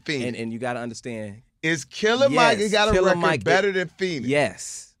better than Fiendin'? And you got to understand. Is Killer Mike Yes, got a Killer record Mike, better than Fiendin'?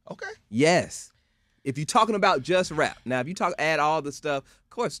 Yes. Okay. Yes. If you're talking about just rap, now if you add all the stuff, of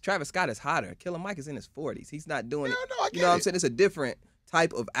course Travis Scott is hotter. Killer Mike is in his 40s. He's not doing No, it. no, I You know what I'm get it. saying? It's a different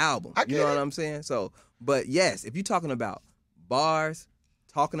type of album. I You get know it. what I'm saying? So, but yes, if you're talking about bars,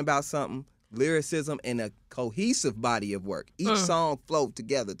 talking about something, lyricism, and a cohesive body of work, each song flowed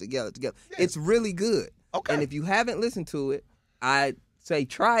together. It's really good. Okay. And if you haven't listened to it, I say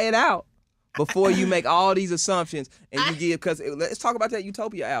try it out before you make all these assumptions and you give, because let's talk about that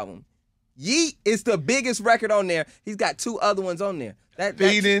Utopia album. Yeet is the biggest record on there. He's got two other ones on there.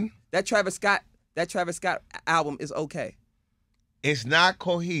 Fiendin'. That Travis Scott album is okay. It's not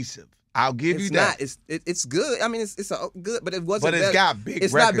cohesive. I'll give you It's that. not. It's good. I mean, it's a good, but it wasn't. But it's better. got big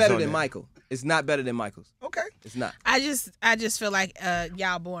It's not records better on than there. Michael. It's not better than Michael's. Okay. It's not. I just feel like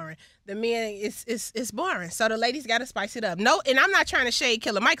y'all boring. The men is boring. So the ladies got to spice it up. No, and I'm not trying to shade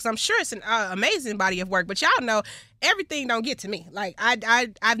Killer Mike because I'm sure it's an amazing body of work. But y'all know everything don't get to me. Like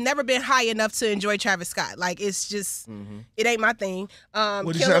I've never been high enough to enjoy Travis Scott. Like it's just it ain't my thing.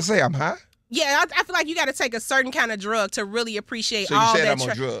 What did you say? I'm high? Yeah, I feel like you got to take a certain kind of drug to really appreciate all that. So you said I'm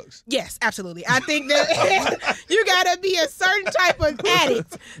on drugs? Yes, absolutely. I think that you got to be a certain type of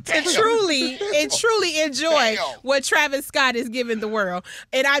addict to truly enjoy what Travis Scott is giving the world.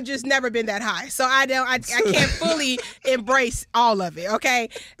 And I've just never been that high, so I can't fully embrace all of it. Okay,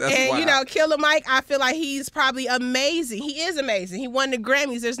 That's and wild. you know, Killer Mike, I feel like he's probably amazing. He is amazing. He won the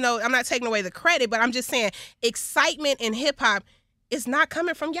Grammys. I'm not taking away the credit, but I'm just saying excitement in hip hop is not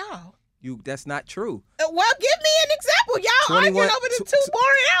coming from y'all. That's not true. Well, give me an example. Y'all arguing over the two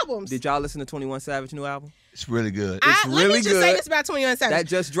boring albums. Did y'all listen to 21 Savage new album? It's really good. Let me just say this about 21 Savage. That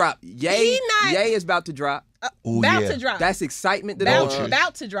just dropped. Ye is about to drop. To drop. That's excitement. About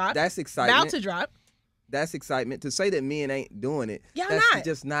to drop. That's excitement. About to drop. That's excitement. To say that men ain't doing it, that's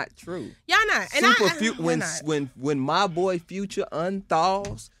just not true. Y'all not. And when my boy Future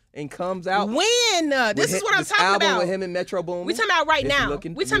unthaws and comes out. This is what I'm talking album about. With him and Metro Boomin. We talking about right now.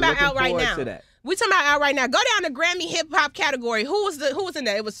 We talking about out right now. We talking about out right now. Go down the Grammy hip hop category. Who was in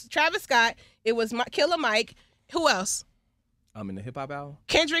that? It was Travis Scott. It was Killer Mike. Who else? I'm in the hip hop album.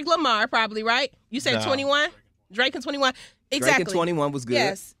 Kendrick Lamar, probably, right? You said 21. Drake and 21. Exactly. Drake and 21 was good.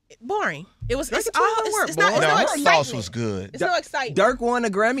 Yes. Boring. It was. It's no excitement. Sauce was good. It's no excitement. Dirk won a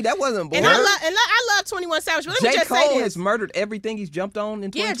Grammy. That wasn't boring. And I love 21 Savage. But let me just say Cole this. has murdered everything he's jumped on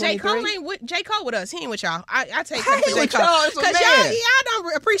in 2023. Yeah, J. Cole with us. He ain't with y'all. I take credit for J. Cole. Because y'all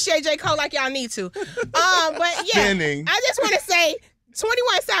don't appreciate J. Cole like y'all need to. But yeah, I just want to say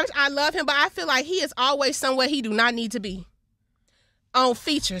 21 Savage, I love him, but I feel like he is always somewhere he do not need to be. On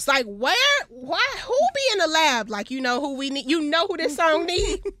features. Like who be in the lab? Like you know who we need, you know who this song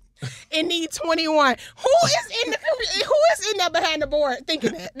need? It needs 21. Who is in there behind the board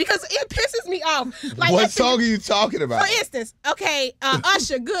thinking that? Because it pisses me off. Like what song are you talking about? For instance, okay,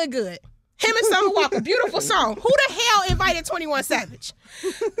 Usher, Good. Him and Summer Walker, beautiful song. Who the hell invited 21 Savage?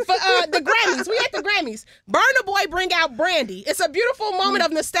 For the Grammys, we at the Grammys. Burna Boy bring out Brandy. It's a beautiful moment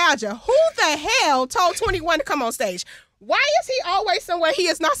of nostalgia. Who the hell told 21 to come on stage? Why is he always somewhere he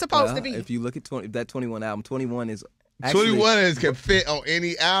is not supposed to be? If you look at that 21 album, 21 is actually... 21 can fit on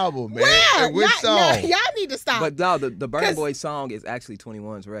any album, man. Where? Which song? No, y'all need to stop. But no, the Burna Boy song is actually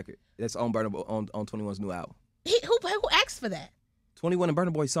 21's record. That's on on 21's new album. Who asked for that? 21 and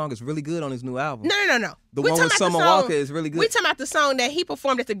Burna Boy's song is really good on his new album. No. The one with Summer Walker is really good. We talking about the song that he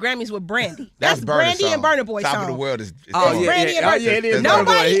performed at the Grammys with Brandy. That's Brandy song. and Burna Boy's Top song. of the world is Brandy and Burna. It is.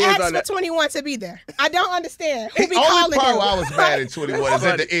 Nobody asked for 21 to be there. I don't understand. Who be the calling only part him? where I was mad at 21 is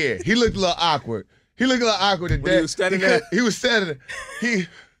at the end. He looked a little awkward. Today. He was standing there. He was standing there.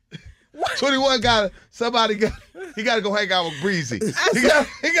 21 got to go hang out with Breezy.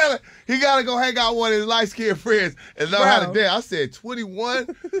 He gotta go hang out with one of his light-skinned friends and learn how to dance. I said,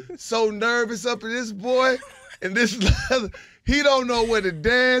 21, so nervous up in this boy, and this he don't know where to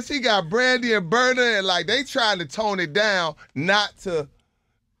dance. He got Brandy and Burna, and like they trying to tone it down, not to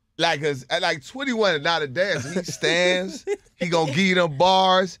like 21 is not a dancer. He stands, he gonna give you them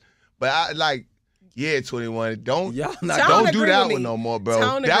bars, but I like. Yeah, 21. Don't do that one no more,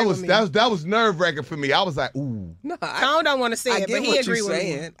 bro. That was nerve-wracking for me. I was like, ooh. No, Tone don't want to say it, but he agree with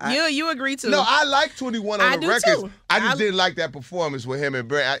me. You agree too. No, I like 21 on the records. Too. I just didn't like that performance with him and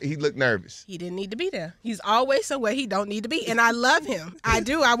Brent. He looked nervous. He didn't need to be there. He's always somewhere he don't need to be, and I love him. I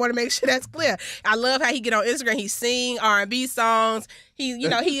do. I want to make sure that's clear. I love how he get on Instagram. He sing R&B songs.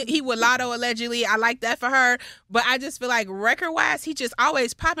 He with Lotto allegedly. I like that for her. But I just feel like record-wise, he just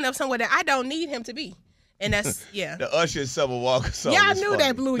always popping up somewhere that I don't need him to be. And that's, yeah. The Usher and Summer Walker song. Y'all knew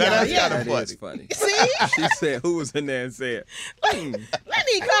that blew y'all. That's kind of funny. See? She said, who was in there and said, let me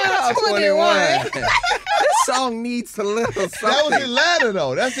call 21. This song needs a little something. That was Atlanta,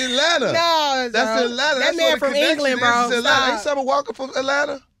 though. That's Atlanta. No, that's Atlanta. That man from England, bro. Ain't Summer Walker from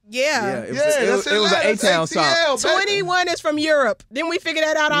Atlanta? Yeah. It was an A-Town song. 21 is from Europe. Didn't we figure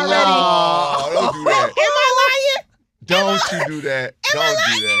that out already? No, don't do that. Am I lying? Don't you do that. Don't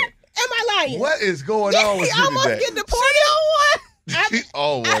do that. Am I lying? What is going on with you today? He almost get deported. She's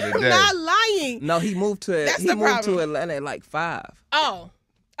on one today. I'm not lying. No, he moved to Atlanta at like 5. Oh.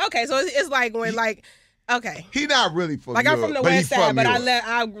 Okay, so it's like when okay. He not really from Europe. I'm from the West Side, but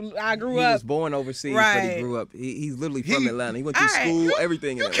I grew up. He was born overseas, but he grew up. He's literally from Atlanta. He went to school,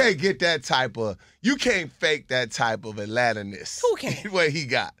 everything. You can't get that type of. You can't fake that type of Atlanta-ness. Who can? What he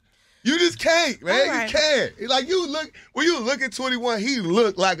got. You just can't, man. Right. You can't. Like when you look at 21, he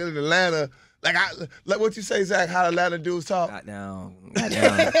looked like an Atlanta Like what you say, Zach? How Atlanta dudes talk? Got down. I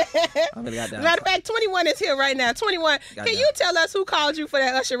really got down. Matter of fact, 21 is here right now. 21. Can you tell us who called you for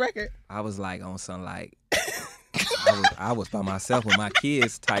that Usher record? I was like on some like I was by myself with my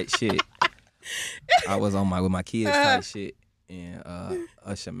kids type shit. I was on with my kids type shit, and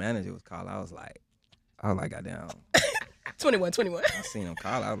Usher manager was calling. I was like, goddamn. 21. I seen him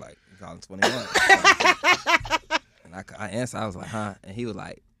call. I was like, he calling 21. And I answered. I was like, huh? And he was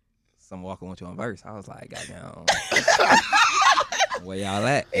like, some walking with you on verse. I was like, goddamn. Where y'all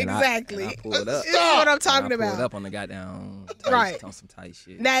at? And exactly. I pulled up. This is what I'm talking about. I pulled up on the goddamn right on some tight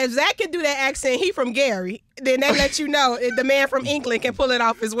shit. Now, if Zach can do that accent, he from Gary, then that lets you know the man from England can pull it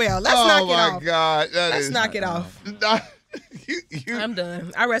off as well. Let's knock it off. Oh, my God. Let's knock it off. I'm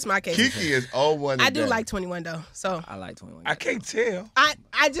done. I rest my case. KeKe is all one. I do like 21 though, so I like 21. I can't tell. I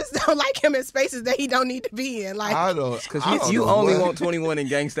just don't like him in spaces that he don't need to be in. Like I don't, because you only want 21 in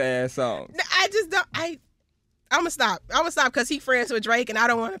gangsta ass songs. I just don't. I'm gonna stop. because he friends with Drake, and I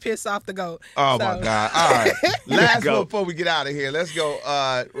don't want to piss off the GOAT. Oh my God! All right, last one before we get out of here. Let's go.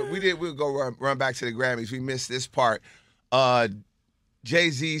 We'll go run back to the Grammys. We missed this part.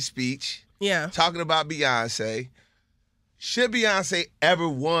 Jay-Z's speech. Yeah. Talking about Beyonce. Should Beyonce ever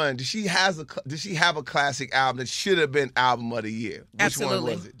won? Does she have a classic album that should have been album of the year? Which one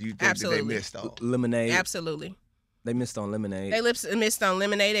was it? Do you think that they missed on? Lemonade. Absolutely. They missed on Lemonade. They missed on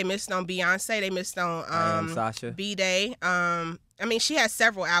Lemonade. They missed on Beyonce. They missed on Sasha. B-Day. I mean, she has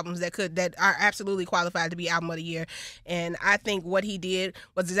several albums that are absolutely qualified to be album of the year. And I think what he did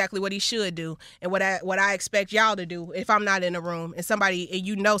was exactly what he should do, and what I expect y'all to do. If I'm not in the room and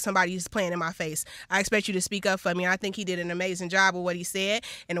somebody's playing in my face, I expect you to speak up for me. And I think he did an amazing job with what he said.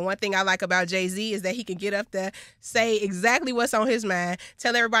 And the one thing I like about Jay-Z is that he can get up there, say exactly what's on his mind,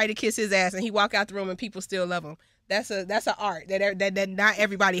 tell everybody to kiss his ass, and he walk out the room and people still love him. That's an art that not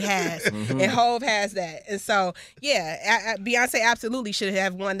everybody has, and Hove has that. And so, yeah, Beyonce absolutely should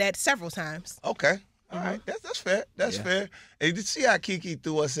have won that several times. Okay, all right, that's fair. That's fair. And did you see how KeKe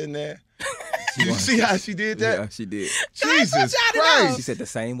threw us in there? Did you see how she did that? Yeah, she did. Jesus Christ! She said the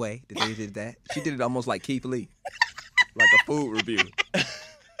same way that they did that. She did it almost like Keith Lee, like a food review.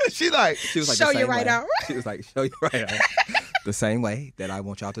 She was like, show you right out. She was like, show you right out. The same way that I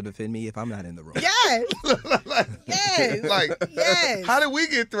want y'all to defend me if I'm not in the room. Yes. Yes. How did we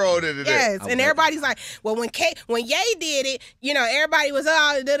get thrown into that? Yes. And everybody's like, well, when Ye did it, everybody was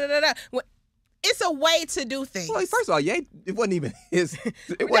da-da-da-da. It's a way to do things. Well, first of all, Ye, it wasn't even his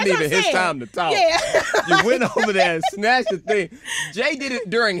time to talk. Yeah. You went over there and snatched the thing. Jay did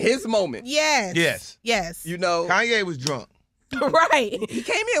it during his moment. Yes. Kanye was drunk. Right. He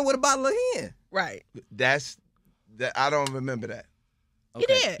came in with a bottle of hen. Right. I don't remember that. Okay.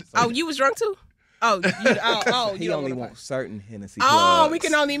 You did. Oh, you was drunk too? He only wants certain Hennessy plugs. Oh, we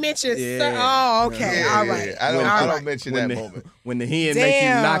can only mention. Yeah. Okay. Yeah, all right. I don't mention that moment. When the hen makes you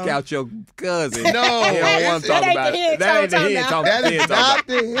knock out your cousin. No, he don't want to talk about it. That ain't the hen talking. That is not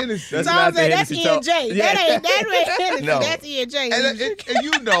the Hennessy. That's not the Hennessy talk. That's E&J. That ain't Hennessy. No. That's E&J.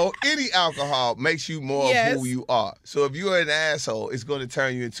 And any alcohol makes you more of who you are. So if you're an asshole, it's going to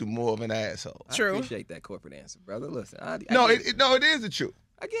turn you into more of an asshole. True. I appreciate that corporate answer, brother. Listen, it is the truth.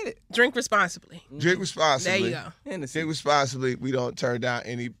 I get it. Drink responsibly. Drink responsibly. There you go. Drink responsibly. We don't turn down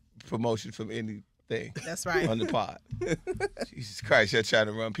any promotion from anything. That's right. On the pod. Jesus Christ, you're trying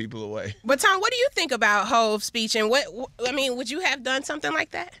to run people away. But Tom, what do you think about Hove's speech? And would you have done something like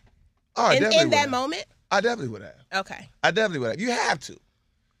that? Oh, in that moment? I definitely would have. Okay. I definitely would have. You have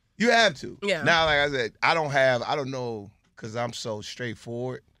to. Yeah. Now, like I said, I don't know, because I'm so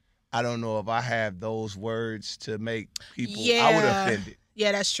straightforward. I don't know if I have those words to make people. Yeah. I would have offended.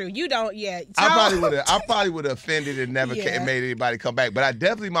 Yeah, that's true. You don't. Yeah, I probably would have offended and never made anybody come back. But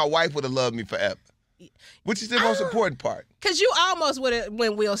my wife would have loved me forever, which is the most important part. Cause you almost would have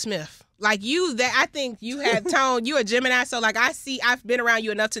went Will Smith. Like I think you had tone. You a Gemini, so like I've been around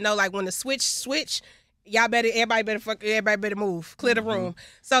you enough to know like when the switch. Everybody better move, clear the room.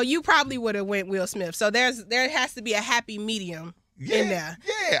 So you probably would have went Will Smith. So there has to be a happy medium in there.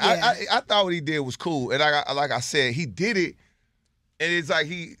 Yeah. I thought what he did was cool, and like I said, he did it. And it's like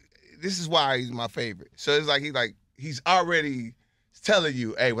this is why he's my favorite. So it's like he's already telling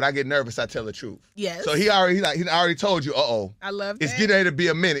you, hey, when I get nervous, I tell the truth. Yes. So he already told you, I love that. It's getting ready to be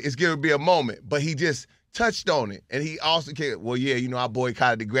a minute. It's getting to be a moment. But he just touched on it. And he also I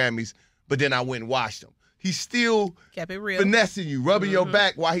boycotted the Grammys, but then I went and watched them. He still kept it real, finessing you, rubbing your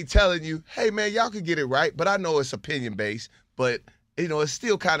back while he telling you, hey, man, y'all can get it right. But I know it's opinion-based. But, it's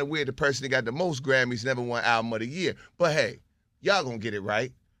still kind of weird the person that got the most Grammys never won Album of the Year. But, hey, y'all gonna get it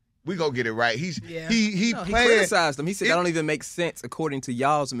right. We gonna get it right. He he criticized them. He said that don't even make sense according to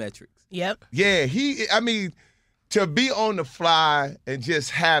y'all's metrics. Yep. Yeah, I mean, to be on the fly and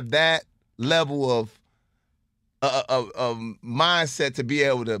just have that level of mindset to be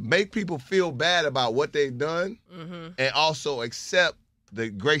able to make people feel bad about what they've done and also accept the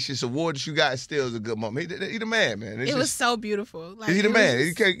gracious award that you got still is a good moment. He the man, man. It was so beautiful. Like, he the man.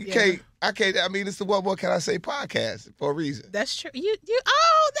 You can't. I mean, it's the What More Can I Say podcast for a reason. That's true. Is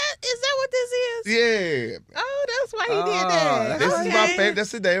that what this is? Yeah. Oh, that's why he did that. This is my favorite.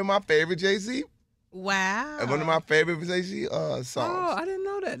 That's the name of my favorite Jay-Z. Wow. One of my favorite Jay-Z songs. Oh, I didn't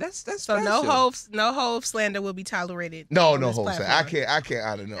know that. That's so special. no Hov slander will be tolerated. No Hov slander. I can't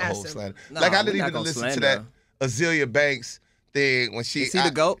honor no Hov slander. No, like I didn't even listen to that Azealia Banks thing when she. Is he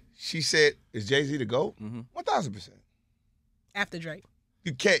the GOAT? She said, "Is Jay-Z the GOAT?" 1,000%. After Drake.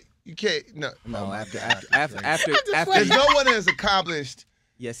 You can't. No. After. There's no one has accomplished.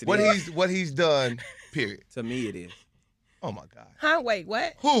 Yes, what he's done. Period. To me, it is. Oh my God. Huh? Wait,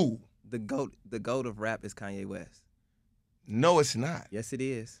 what? Who? The GOAT of rap is Kanye West. No, it's not. Yes, it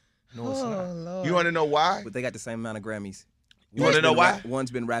is. No, it's not. Lord. You want to know why? But they got the same amount of Grammys. You want to know why?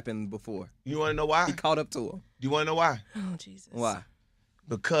 One's been rapping before. You want to know why? He caught up to him. You want to know why? Oh, Jesus. Why?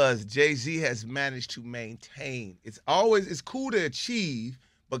 Because Jay-Z has managed to maintain. It's cool to achieve,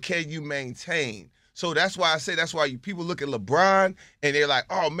 but can you maintain? So that's why I say people look at LeBron and they're like,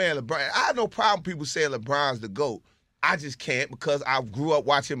 oh man, LeBron. I have no problem people saying LeBron's the GOAT. I just can't because I grew up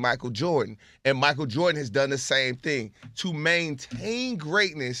watching Michael Jordan, and Michael Jordan has done the same thing. To maintain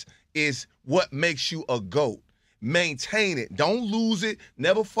greatness is what makes you a GOAT. Maintain it. Don't lose it.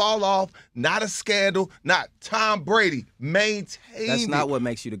 Never fall off. Not a scandal. Not Tom Brady. Maintain it. That's not what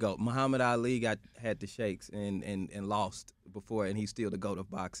makes you the GOAT. Muhammad Ali had the shakes and lost before, and he's still the GOAT of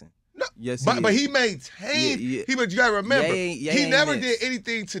boxing. No, yes, but he maintained. But you gotta remember, he never did did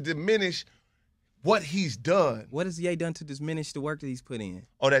anything to diminish what he's done. What has Ye done to diminish the work that he's put in?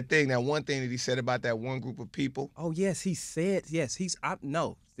 Oh, that one thing that he said about that one group of people. Oh yes, he said yes.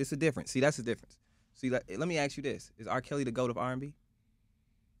 No, it's a difference. See, that's the difference. See, let me ask you this: is R. Kelly the GOAT of R&B?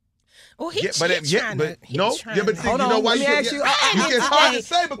 Well, hold on. You know why it's hard to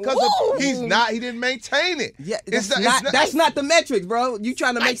say because he's not. He didn't maintain it. Yeah, that's not the metrics, bro. You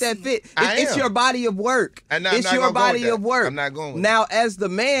trying to make that fit? It's your body of work. It's your body of work. I'm not going with now, as the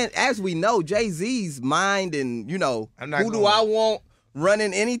man, as we know, Jay-Z's mind, and who do I want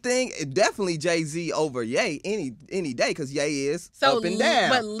running anything? Definitely Jay-Z over Ye any day because Ye is up and down.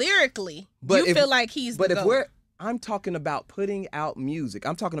 But lyrically, you feel like he's the GOAT. I'm talking about putting out music.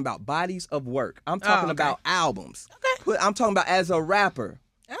 I'm talking about bodies of work. I'm talking about albums. Okay. I'm talking about as a rapper.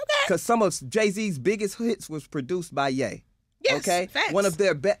 Okay. Because some of Jay-Z's biggest hits was produced by Ye. Yes, okay. Facts. One of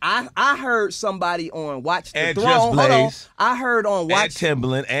their best. I heard somebody on Watch the and Throne. Just Blaze. Hold on. I heard on Watch and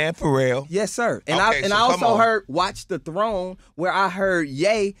Timbaland and Pharrell. Yes, sir. And okay, I also heard Watch the Throne, where I heard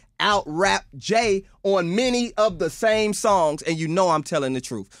Ye out rap Jay on many of the same songs, and I'm telling the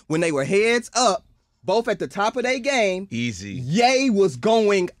truth. When they were heads up, both at the top of their game, easy. Ye was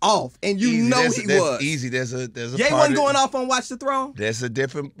going off, and he was easy. There's a Ye wasn't going off on Watch the Throne. There's a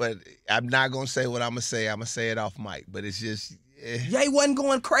different, but I'm not gonna say what I'm gonna say. I'm gonna say it off mic, but it's just Ye wasn't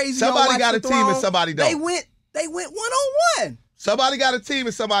going crazy. Somebody on got Watch a the team Throne. and somebody don't. They went 1-on-1. Somebody got a team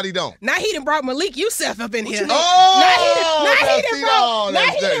and somebody don't. Now he done brought Malik Youssef up in here. Oh, now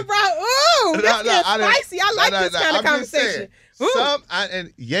he done brought. Ooh, this gets spicy. I like this kind of conversation.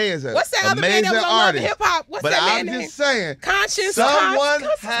 And Ye is an What's that other man that was on Love and Hip Hop? What's that man name? But I'm just saying, someone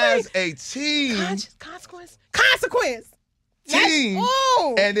has a team. Consequence. Team,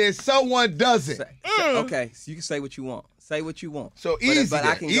 and then someone doesn't. Okay, so you can say what you want. Say what you want. So easy. But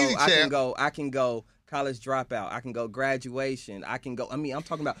I can go. College Dropout. I can go Graduation. I can go. I'm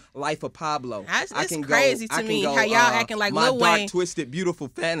talking about Life of Pablo. It's crazy to me how y'all acting like Lil Wayne. My Dark Twisted Beautiful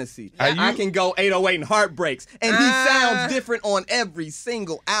Fantasy. I can go 808 and Heartbreaks, and he sounds different on every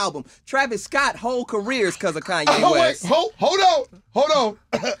single album. Travis Scott whole career is because of Kanye West. Hold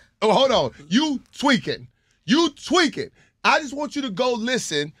on. You tweaking. I just want you to go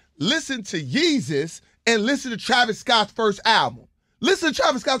listen to Yeezus and listen to Travis Scott's first album. Listen to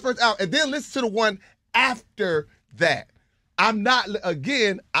Travis Scott's first album, and then listen to the one after that. I'm not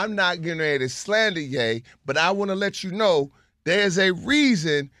getting ready to slander Ye, but I want to let you know there's a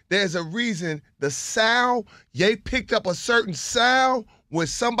reason the sound, Ye picked up a certain sound when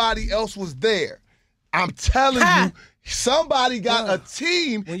somebody else was there. I'm telling you, somebody got a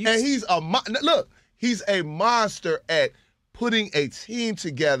team, and he's a monster at putting a team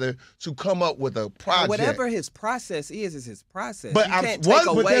together to come up with a project. Whatever his process is his process. But,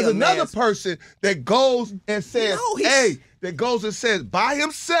 but there's another person that goes and says, that goes and says by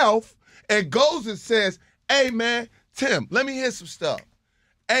himself and goes and says, hey, man, Tim, let me hear some stuff.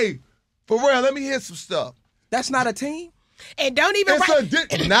 Hey, Pharrell, let me hear some stuff. That's not a team? And don't even write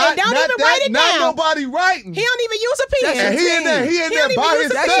it not down. Not nobody writing. He don't even use a pen. And he in there by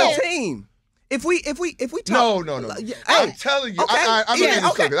himself. That's your team. If we talk, no. I'm telling you. Okay. I'm gonna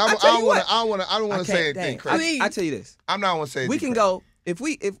okay. I don't want to say anything crazy. I tell you this. I'm not want to say. We can go if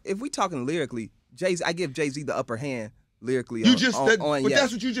we talking lyrically. Jay-Z, I give Jay-Z the upper hand lyrically. But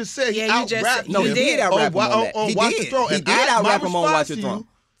that's what you just said. Yeah, you just said. No, he did out-rap him on Watch the Throne. He did out-rap him on Watch the Throne.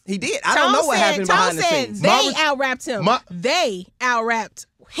 He did. I don't know what happened behind the scenes. They out-rapped him. They out-rapped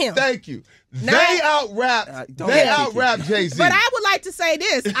him. Thank you. They out-rapped Jay-Z. But I would like to say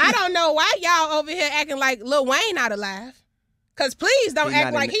this. I don't know why y'all over here acting like Lil Wayne not alive. Because please don't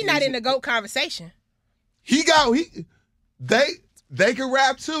act like he's not in the GOAT conversation. They can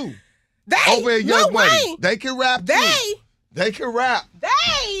rap too. Over at Young Wayne. They can rap too. They can rap.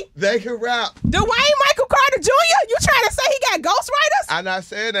 They can rap. Dwayne Michael Carter Jr.? You trying to say he got ghostwriters? I'm not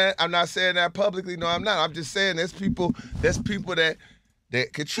saying that. I'm not saying that publicly. No, I'm not. I'm just saying there's people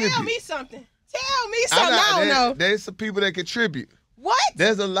that contribute. Tell me something. I don't know. There's some people that contribute. What?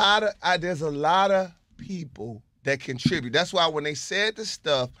 There's a lot of people that contribute. That's why when they said the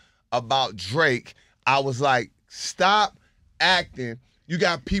stuff about Drake, I was like, stop acting. You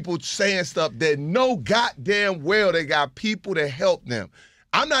got people saying stuff that know goddamn well they got people that help them.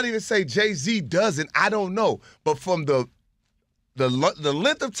 I'm not even saying Jay-Z doesn't. I don't know. But from the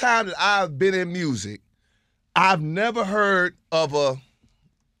length of time that I've been in music, I've never heard of a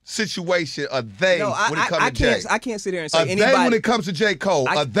situation, when it comes to Jay. I can't sit here and say anybody. They when it comes to J. Cole.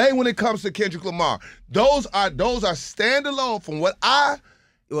 They when it comes to Kendrick Lamar. Those are standalone from what I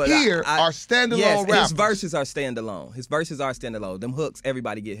hear are standalone rappers. His verses are standalone. Them hooks,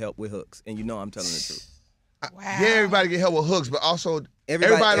 everybody get help with hooks. And you know I'm telling the truth. Wow. Yeah, everybody get help with hooks, but also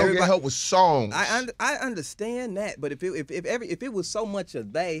everybody don't get help with songs. I understand that, but if it was so much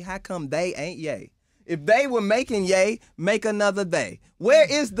of they, how come they ain't Ye? If they were making Ye, make another they. Where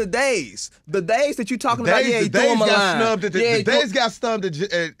is the days? The days that you talking about? Yeah, the days got snubbed at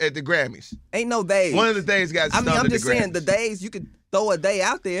the Grammys. Ain't no days. One of the days got snubbed at the Grammys. I'm just saying the days, you could throw a day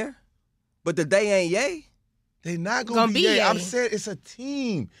out there, but the day ain't Ye. They're not gonna be Ye. I'm saying it's a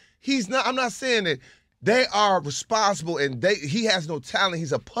team. I'm not saying that they are responsible and he has no talent.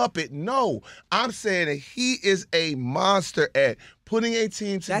 He's a puppet. No, I'm saying that he is a monster at putting a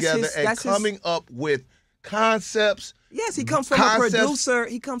team together and coming up with concepts. Yes, he comes from a producer.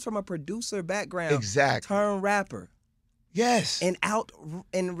 He comes from a producer background. Exactly. Turn rapper. Yes. And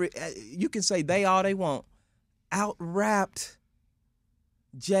you can say they all they want. Out-rapped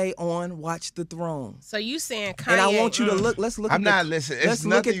Jay on Watch the Throne. So you saying Kanye? And I want you to look. Let's look. I'm not listening. Let's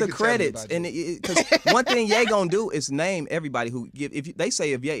look at the credits, and because one thing Ye gonna do is name everybody who give.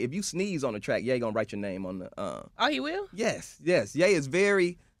 If you sneeze on the track, Ye gonna write your name on the. Oh, he will. Yes. Ye is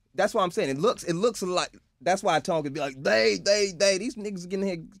very. That's why I'm saying it looks like. That's why I talk and be like they. These niggas getting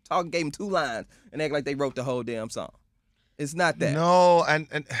here talking, gave him 2 lines and act like they wrote the whole damn song. It's not that. No, and.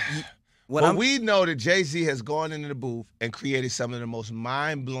 We know that Jay-Z has gone into the booth and created some of the most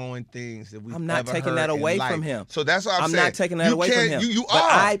mind-blowing things that we've ever heard. I'm not taking that away from him. So that's what I'm saying. I'm not taking that away from him. You but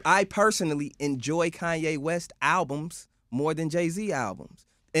are. I personally enjoy Kanye West albums more than Jay-Z albums.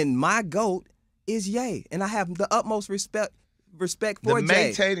 And my GOAT is Ye. And I have the utmost respect for Jay. The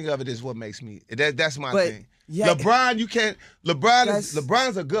maintaining of it is what makes me. That's my thing. Yeah.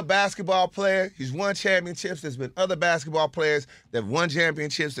 LeBron's a good basketball player. He's won championships. There's been other basketball players that have won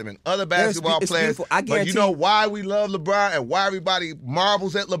championships. There's been other basketball players. But you know why we love LeBron and why everybody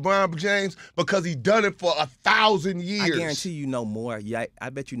marvels at LeBron James? Because he's done it for 1,000 years. I guarantee you know more. I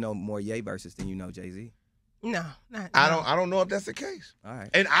bet you know more Ye verses than you know Jay-Z. No, not. I don't know if that's the case. All right.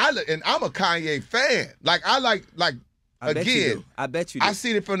 And I'm a Kanye fan. I bet you do. I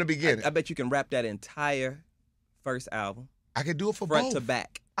seen it from the beginning. I bet you can rap that entire first album. I could do it for front both. to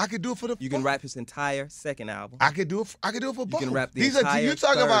back. I could do it for the. You can rap his entire second album. I could do it for both. You can rap the entire you're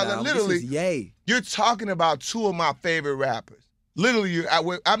talking about album. literally. This is Ye. You're talking about 2 of my favorite rappers. Literally,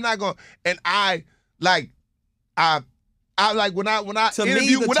 I'm not going. And I like when I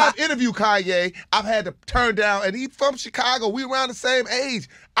interview Kanye, I've had to turn down. And he's from Chicago. We around the same age.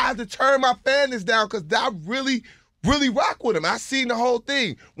 I had to turn my fanness down because I really rock with him. I seen the whole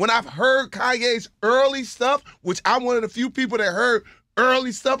thing. When I've heard Kanye's early stuff, which I'm one of the few people that heard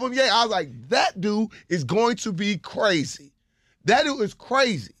early stuff from Ye, I was like, that dude is going to be crazy. That dude is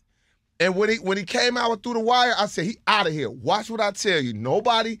crazy. And when he came out with Through the Wire, I said, he out of here. Watch what I tell you.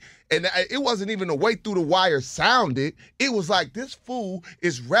 Nobody, and it wasn't even the way Through the Wire sounded. It was like, this fool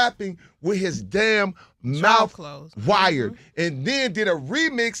is rapping with his damn mouth wired. And then did a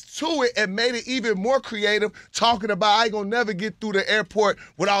remix to it and made it even more creative, talking about, I ain't gonna never get through the airport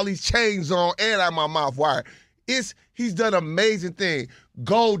with all these chains on and I my mouth wired. He's done an amazing thing.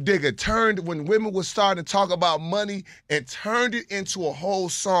 Gold Digger turned, when women were starting to talk about money, and turned it into a whole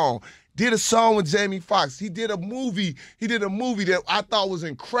song. Did a song with Jamie Foxx. He did a movie that I thought was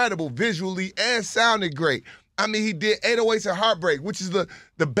incredible visually and sounded great. I mean, he did 808s and Heartbreak, which is the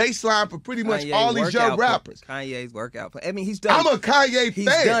baseline for pretty much all these young rappers. Kanye's workout. I mean, he's done. I'm a Kanye fan.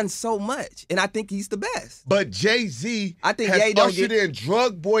 He's done so much, and I think he's the best. But Jay-Z has ushered in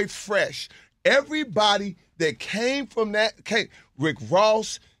Drug Boy Fresh. Everybody that came from that, Rick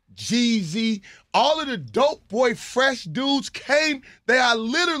Ross, Jeezy, all of the Dope Boy Fresh dudes came. They are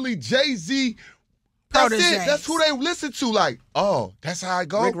literally Jay-Z. That's it. That's who they listen to. Like, oh, that's how I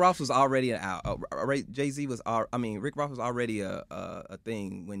go. Rick Ross was already Jay-Z was. Rick Ross was already a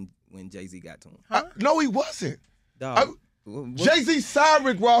thing when Jay-Z got to him. No, he wasn't. Jay-Z signed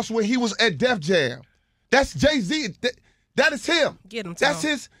Rick Ross when he was at Def Jam. That's Jay-Z. That is him. Get him. That's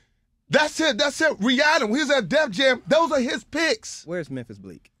his. That's it. Rihanna, when he was at Def Jam, those are his picks. Where's Memphis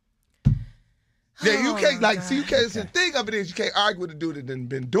Bleak? Yeah, you can't the thing of it is you can't argue with a dude that done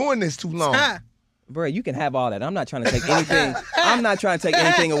been doing this too long. Bro, you can have all that. I'm not trying to take anything. I'm not trying to take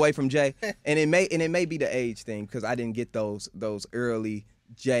anything away from Jay. And it may be the age thing, because I didn't get those early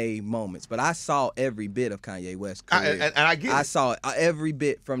Jay moments. But I saw every bit of Kanye West's career. I saw every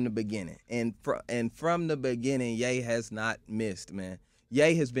bit from the beginning. And from the beginning, Ye has not missed, man.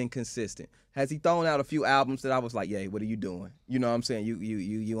 Ye has been consistent. Has he thrown out a few albums that I was like, Ye, what are you doing? You know what I'm saying?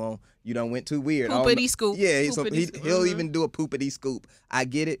 You done went too weird. Poopity scoop. Yeah, he'll even do a poopity scoop. I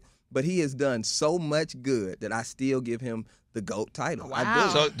get it. But he has done so much good that I still give him the GOAT title. Wow. I do.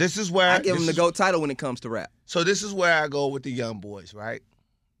 So this is where I give him the GOAT title when it comes to rap. So this is where I go with the young boys, right?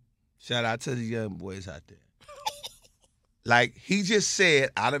 Shout out to the young boys out there. Like, he just said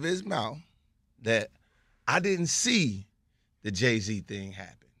out of his mouth that I didn't see the Jay-Z thing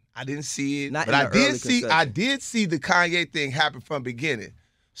happen. I didn't see it. Not but I did see the Kanye thing happen from the beginning.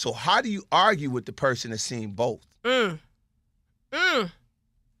 So how do you argue with the person that's seen both?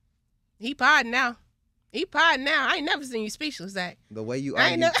 He podding now. I ain't never seen you speechless, Zach. The way you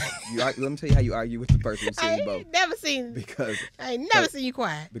argue, let me tell you how you argue with the person who's seen both. I ain't never seen you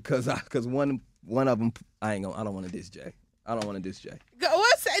quiet. Because one of them, I don't want to diss Jay. I don't want to diss Jay.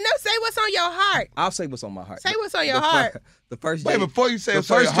 Say what's on your heart. I'll say what's on my heart. Say what's on your heart. Before you say the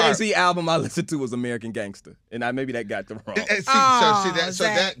first Jay-Z album I listened to was American Gangster, and maybe that got the wrong. That's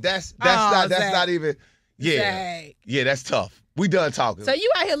not even. Yeah, Zach. Yeah, that's tough. We done talking. So you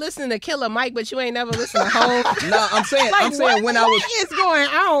out here listening to Killer Mike, but you ain't never listened to Hov? No, I'm saying when I was. What is going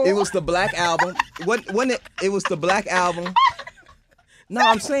on? It was the Black Album. It was the Black Album. No,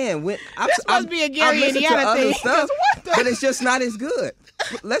 I'm saying when this must be a Gary Indiana thing. Stuff, but it's just not as good.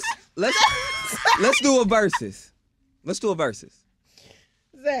 Let's do a versus. Let's do a versus.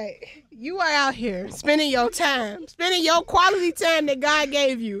 Zach, you are out here spending your quality time that God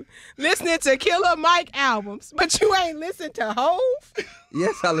gave you, listening to Killer Mike albums, but you ain't listened to Hov?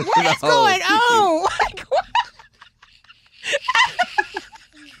 Yes, I listen to Hov. What is going on?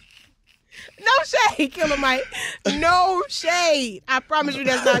 No shade, Killer Mike. No shade. I promise you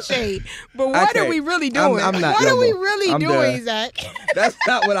that's not shade. But what are we really doing? What are we really doing, Zach? That's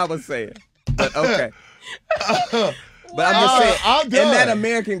not what I was saying. But okay. But I'm just saying, in that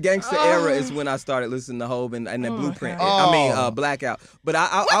American Gangster era is when I started listening to Hov and the Blueprint. Blackout. But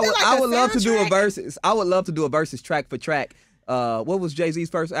I would love to do a versus. I would love to do a versus track for track. What was Jay-Z's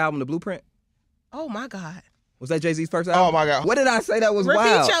first album, The Blueprint? Oh my God. Was that Jay-Z's first album? Oh my God. What did I say that was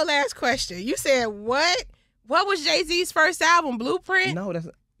wild? Repeat your last question. You said what? What was Jay-Z's first album, Blueprint? No,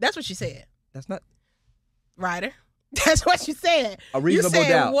 that's what you said. That's not. Ryder. That's what you said. A Reasonable you said,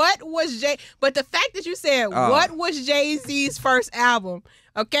 Doubt. What was But the fact that you said, what was Jay-Z's first album,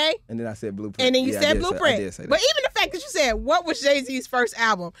 okay? And then I said Blueprint. And then you said Blueprint. I did say that. But even the fact that you said, what was Jay-Z's first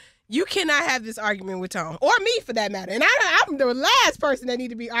album, you cannot have this argument with Tone. Or me, for that matter. And I'm the last person that need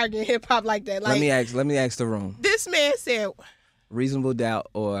to be arguing hip-hop like that. Like, let me ask the room. This man said... Reasonable Doubt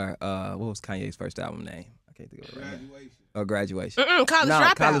or what was Kanye's first album name? I can't think of it right now. Or Graduation. College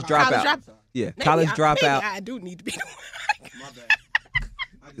Dropout. College Dropout. Yeah, College Dropout. I do need to be the one. My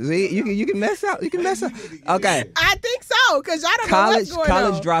bad. See, you can mess up. You can mess up. Okay. I think so, because I don't know what's going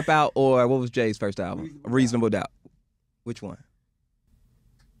on. College Dropout or what was Jay's first album? Reasonable Doubt. Which one?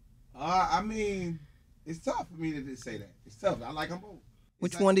 I mean, it's tough for me to just say that. It's tough. I like them both.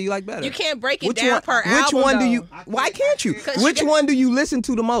 Which one do you like better? You can't break it down per album. Which one though. do you? Why can't you? Which one do you listen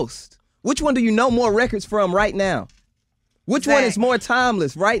to the most? Which one do you know more records from right now? Which one is more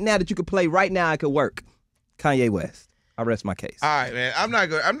timeless right now that you could play right now? I could work. Kanye West. I rest my case. All right, man. I'm not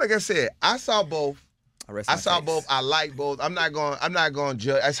gonna say it. I saw both. I saw both. I like both. I'm not going to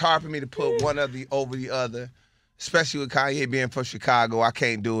judge. It's hard for me to put one over the other, especially with Kanye being from Chicago. I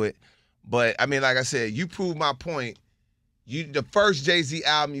can't do it. But I mean, like I said, you proved my point. The first Jay-Z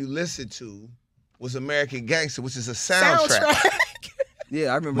album you listened to was American Gangster, which is a soundtrack.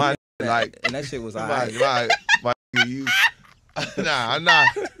 Yeah, I remember that. And that shit was alright. You. Nah.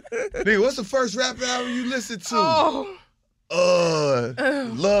 Nigga, what's the first rap album you listened to?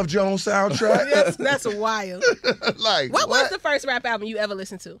 Love Jones soundtrack. That's wild. Like what was the first rap album you ever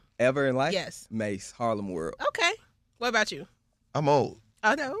listened to? Ever in life? Yes. Mace, Harlem World. Okay. What about you? I'm old.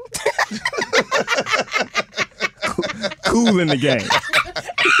 Oh no. Cool in the game.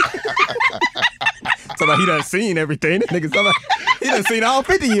 Somebody he done seen everything. He done seen all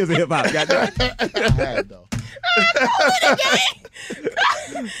 50 years of hip hop. Goddamn. I had though.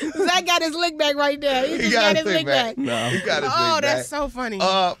 Zach got his lick back right there. He just got his lick back. No, he got his lick back. Oh, that's so funny.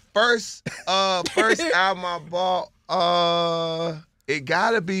 First album I bought, it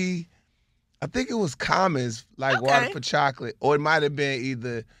gotta be, I think it was Commons, like Water for Chocolate, or it might have been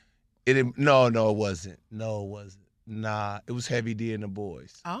either. No, it wasn't. Nah, it was Heavy D and the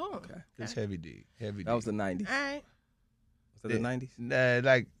Boys. Oh, okay. It was Heavy D. That was the 90s. All right. Was it the 90s?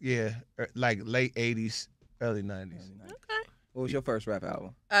 Like late 80s, early 90s. Okay. What was your first rap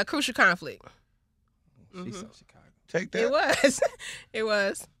album? Crucial Conflict. She's from Chicago. Take that. It was. It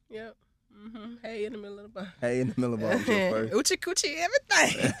was. Yep. Hey in the middle of the bar. Hey in the middle of the bar was your first. Oochie coochie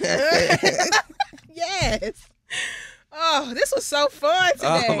everything. Yes. Oh, this was so fun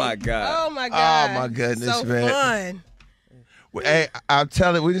today. Oh my God. Oh my God. Oh my goodness, so man. Fun. Hey, I'm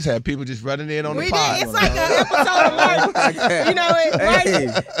telling you, we just had people just running in on the pod. It's like an episode of Martin. You know, Martin,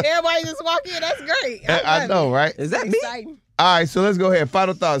 everybody just walk in. That's great. I know, right? Is that me? Exciting. All right, so let's go ahead.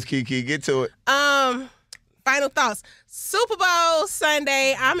 Final thoughts, KeKe. Get to it. Final thoughts. Super Bowl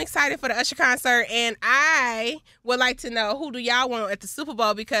Sunday. I'm excited for the Usher concert, and I would like to know, who do y'all want at the Super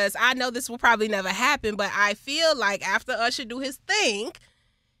Bowl? Because I know this will probably never happen, but I feel like after Usher do his thing,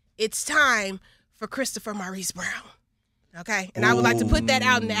 it's time for Christopher Maurice Brown. Okay? And I would like to put that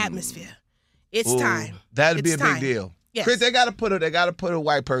out in the atmosphere. It's time. That'd be a big deal. Yes. Chris, they gotta put a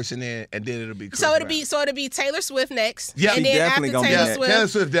white person in, and then it'll be Chris so it'll Brown. be Taylor Swift next. Yeah, and then after Taylor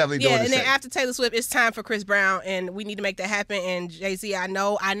Swift definitely doing and the then same. after Taylor Swift, it's time for Chris Brown, and we need to make that happen. And Jay-Z, I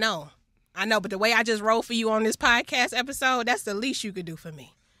know, but the way I just rolled for you on this podcast episode, that's the least you could do for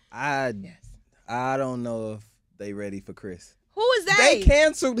me. I don't know if they ready for Chris. Who is they? They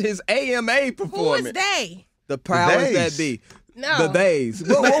canceled his AMA performance. Who is they? The powers that be. No. The days.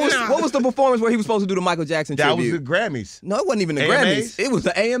 What was the performance where he was supposed to do the Michael Jackson tribute? That was the Grammys. No, it wasn't even the AMAs? Grammys. It was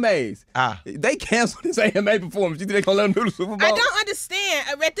the AMAs. They canceled his AMA performance. You think they gonna let him do the Super Bowl? I don't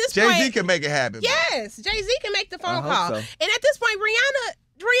understand. At this point, Jay-Z can make it happen. Yes, Jay-Z can make the phone call. So. And at this point,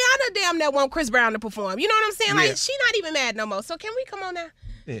 Rihanna damn near want Chris Brown to perform. You know what I'm saying? Yeah. Like, she not even mad no more. So can we come on now?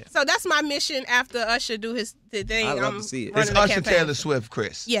 Yeah. So that's my mission after Usher do his thing. I love to see it. It's Usher, Taylor Swift,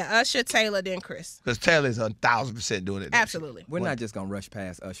 Chris. Yeah, Usher, Taylor, then Chris. Because Taylor's 1,000% doing it. Absolutely. We're not just gonna rush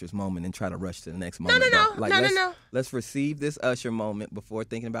past Usher's moment and try to rush to the next moment. No. Let's receive this Usher moment before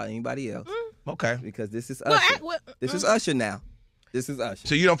thinking about anybody else. Okay. Because this is Usher. This is Usher now. This is Usher.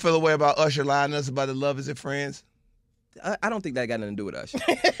 So you don't feel a way about Usher lying to us about the Love Is It Friends? I don't think that got nothing to do with Usher.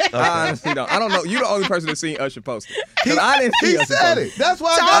 I honestly don't. I don't know. You're the only person that's seen Usher post it. Because I didn't see Usher said post it. That's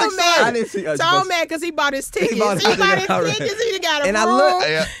why I got excited. I didn't see Usher So post mad because he bought his tickets. He bought his tickets. He got a room.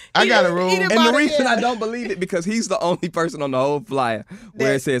 And I got a room. And the reason I don't believe it, because he's the only person on the whole flyer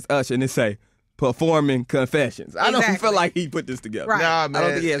where it says Usher and it say performing confessions. I don't feel like he put this together. Right. Nah, man. I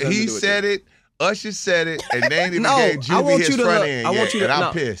don't think he has nothing to do with said it. Usher said it, and they ain't even gave Juvie his front end yet, and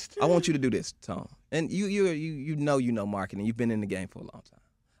I'm pissed. I want you to do this, Tom. And you know marketing. You've been in the game for a long time.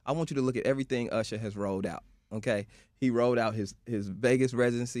 I want you to look at everything Usher has rolled out. Okay, he rolled out his Vegas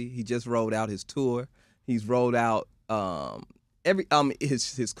residency. He just rolled out his tour. He's rolled out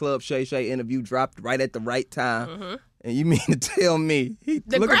his Club Shay Shay interview dropped right at the right time. Mm-hmm. And you mean to tell me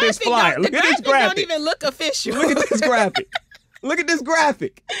look at this flyer? Look at this graphic. Don't even look official. Look at this graphic. Look at this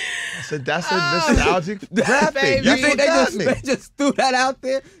graphic. That's a nostalgic graphic. You think they just threw that out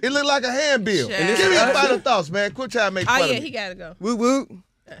there? It looked like a handbill. Sure. Give me your final thoughts, man. Quit trying to make fun of me. He got to go. Woo woo.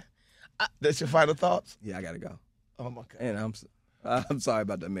 That's your final thoughts? Yeah, I got to go. Oh, my God. And I'm sorry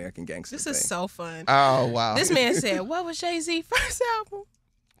about the American Gangster This thing. is so fun. Oh, wow. This man said, what was Jay-Z's first album?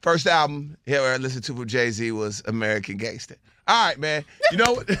 First album I listened to from Jay-Z was American Gangster. All right, man. You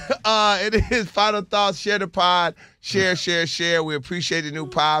know what? It is final thoughts. Share the pod. Share. We appreciate the new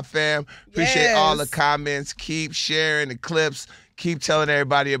pod fam. Appreciate all the comments. Keep sharing the clips. Keep telling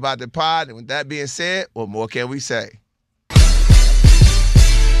everybody about the pod. And with that being said, what more can we say?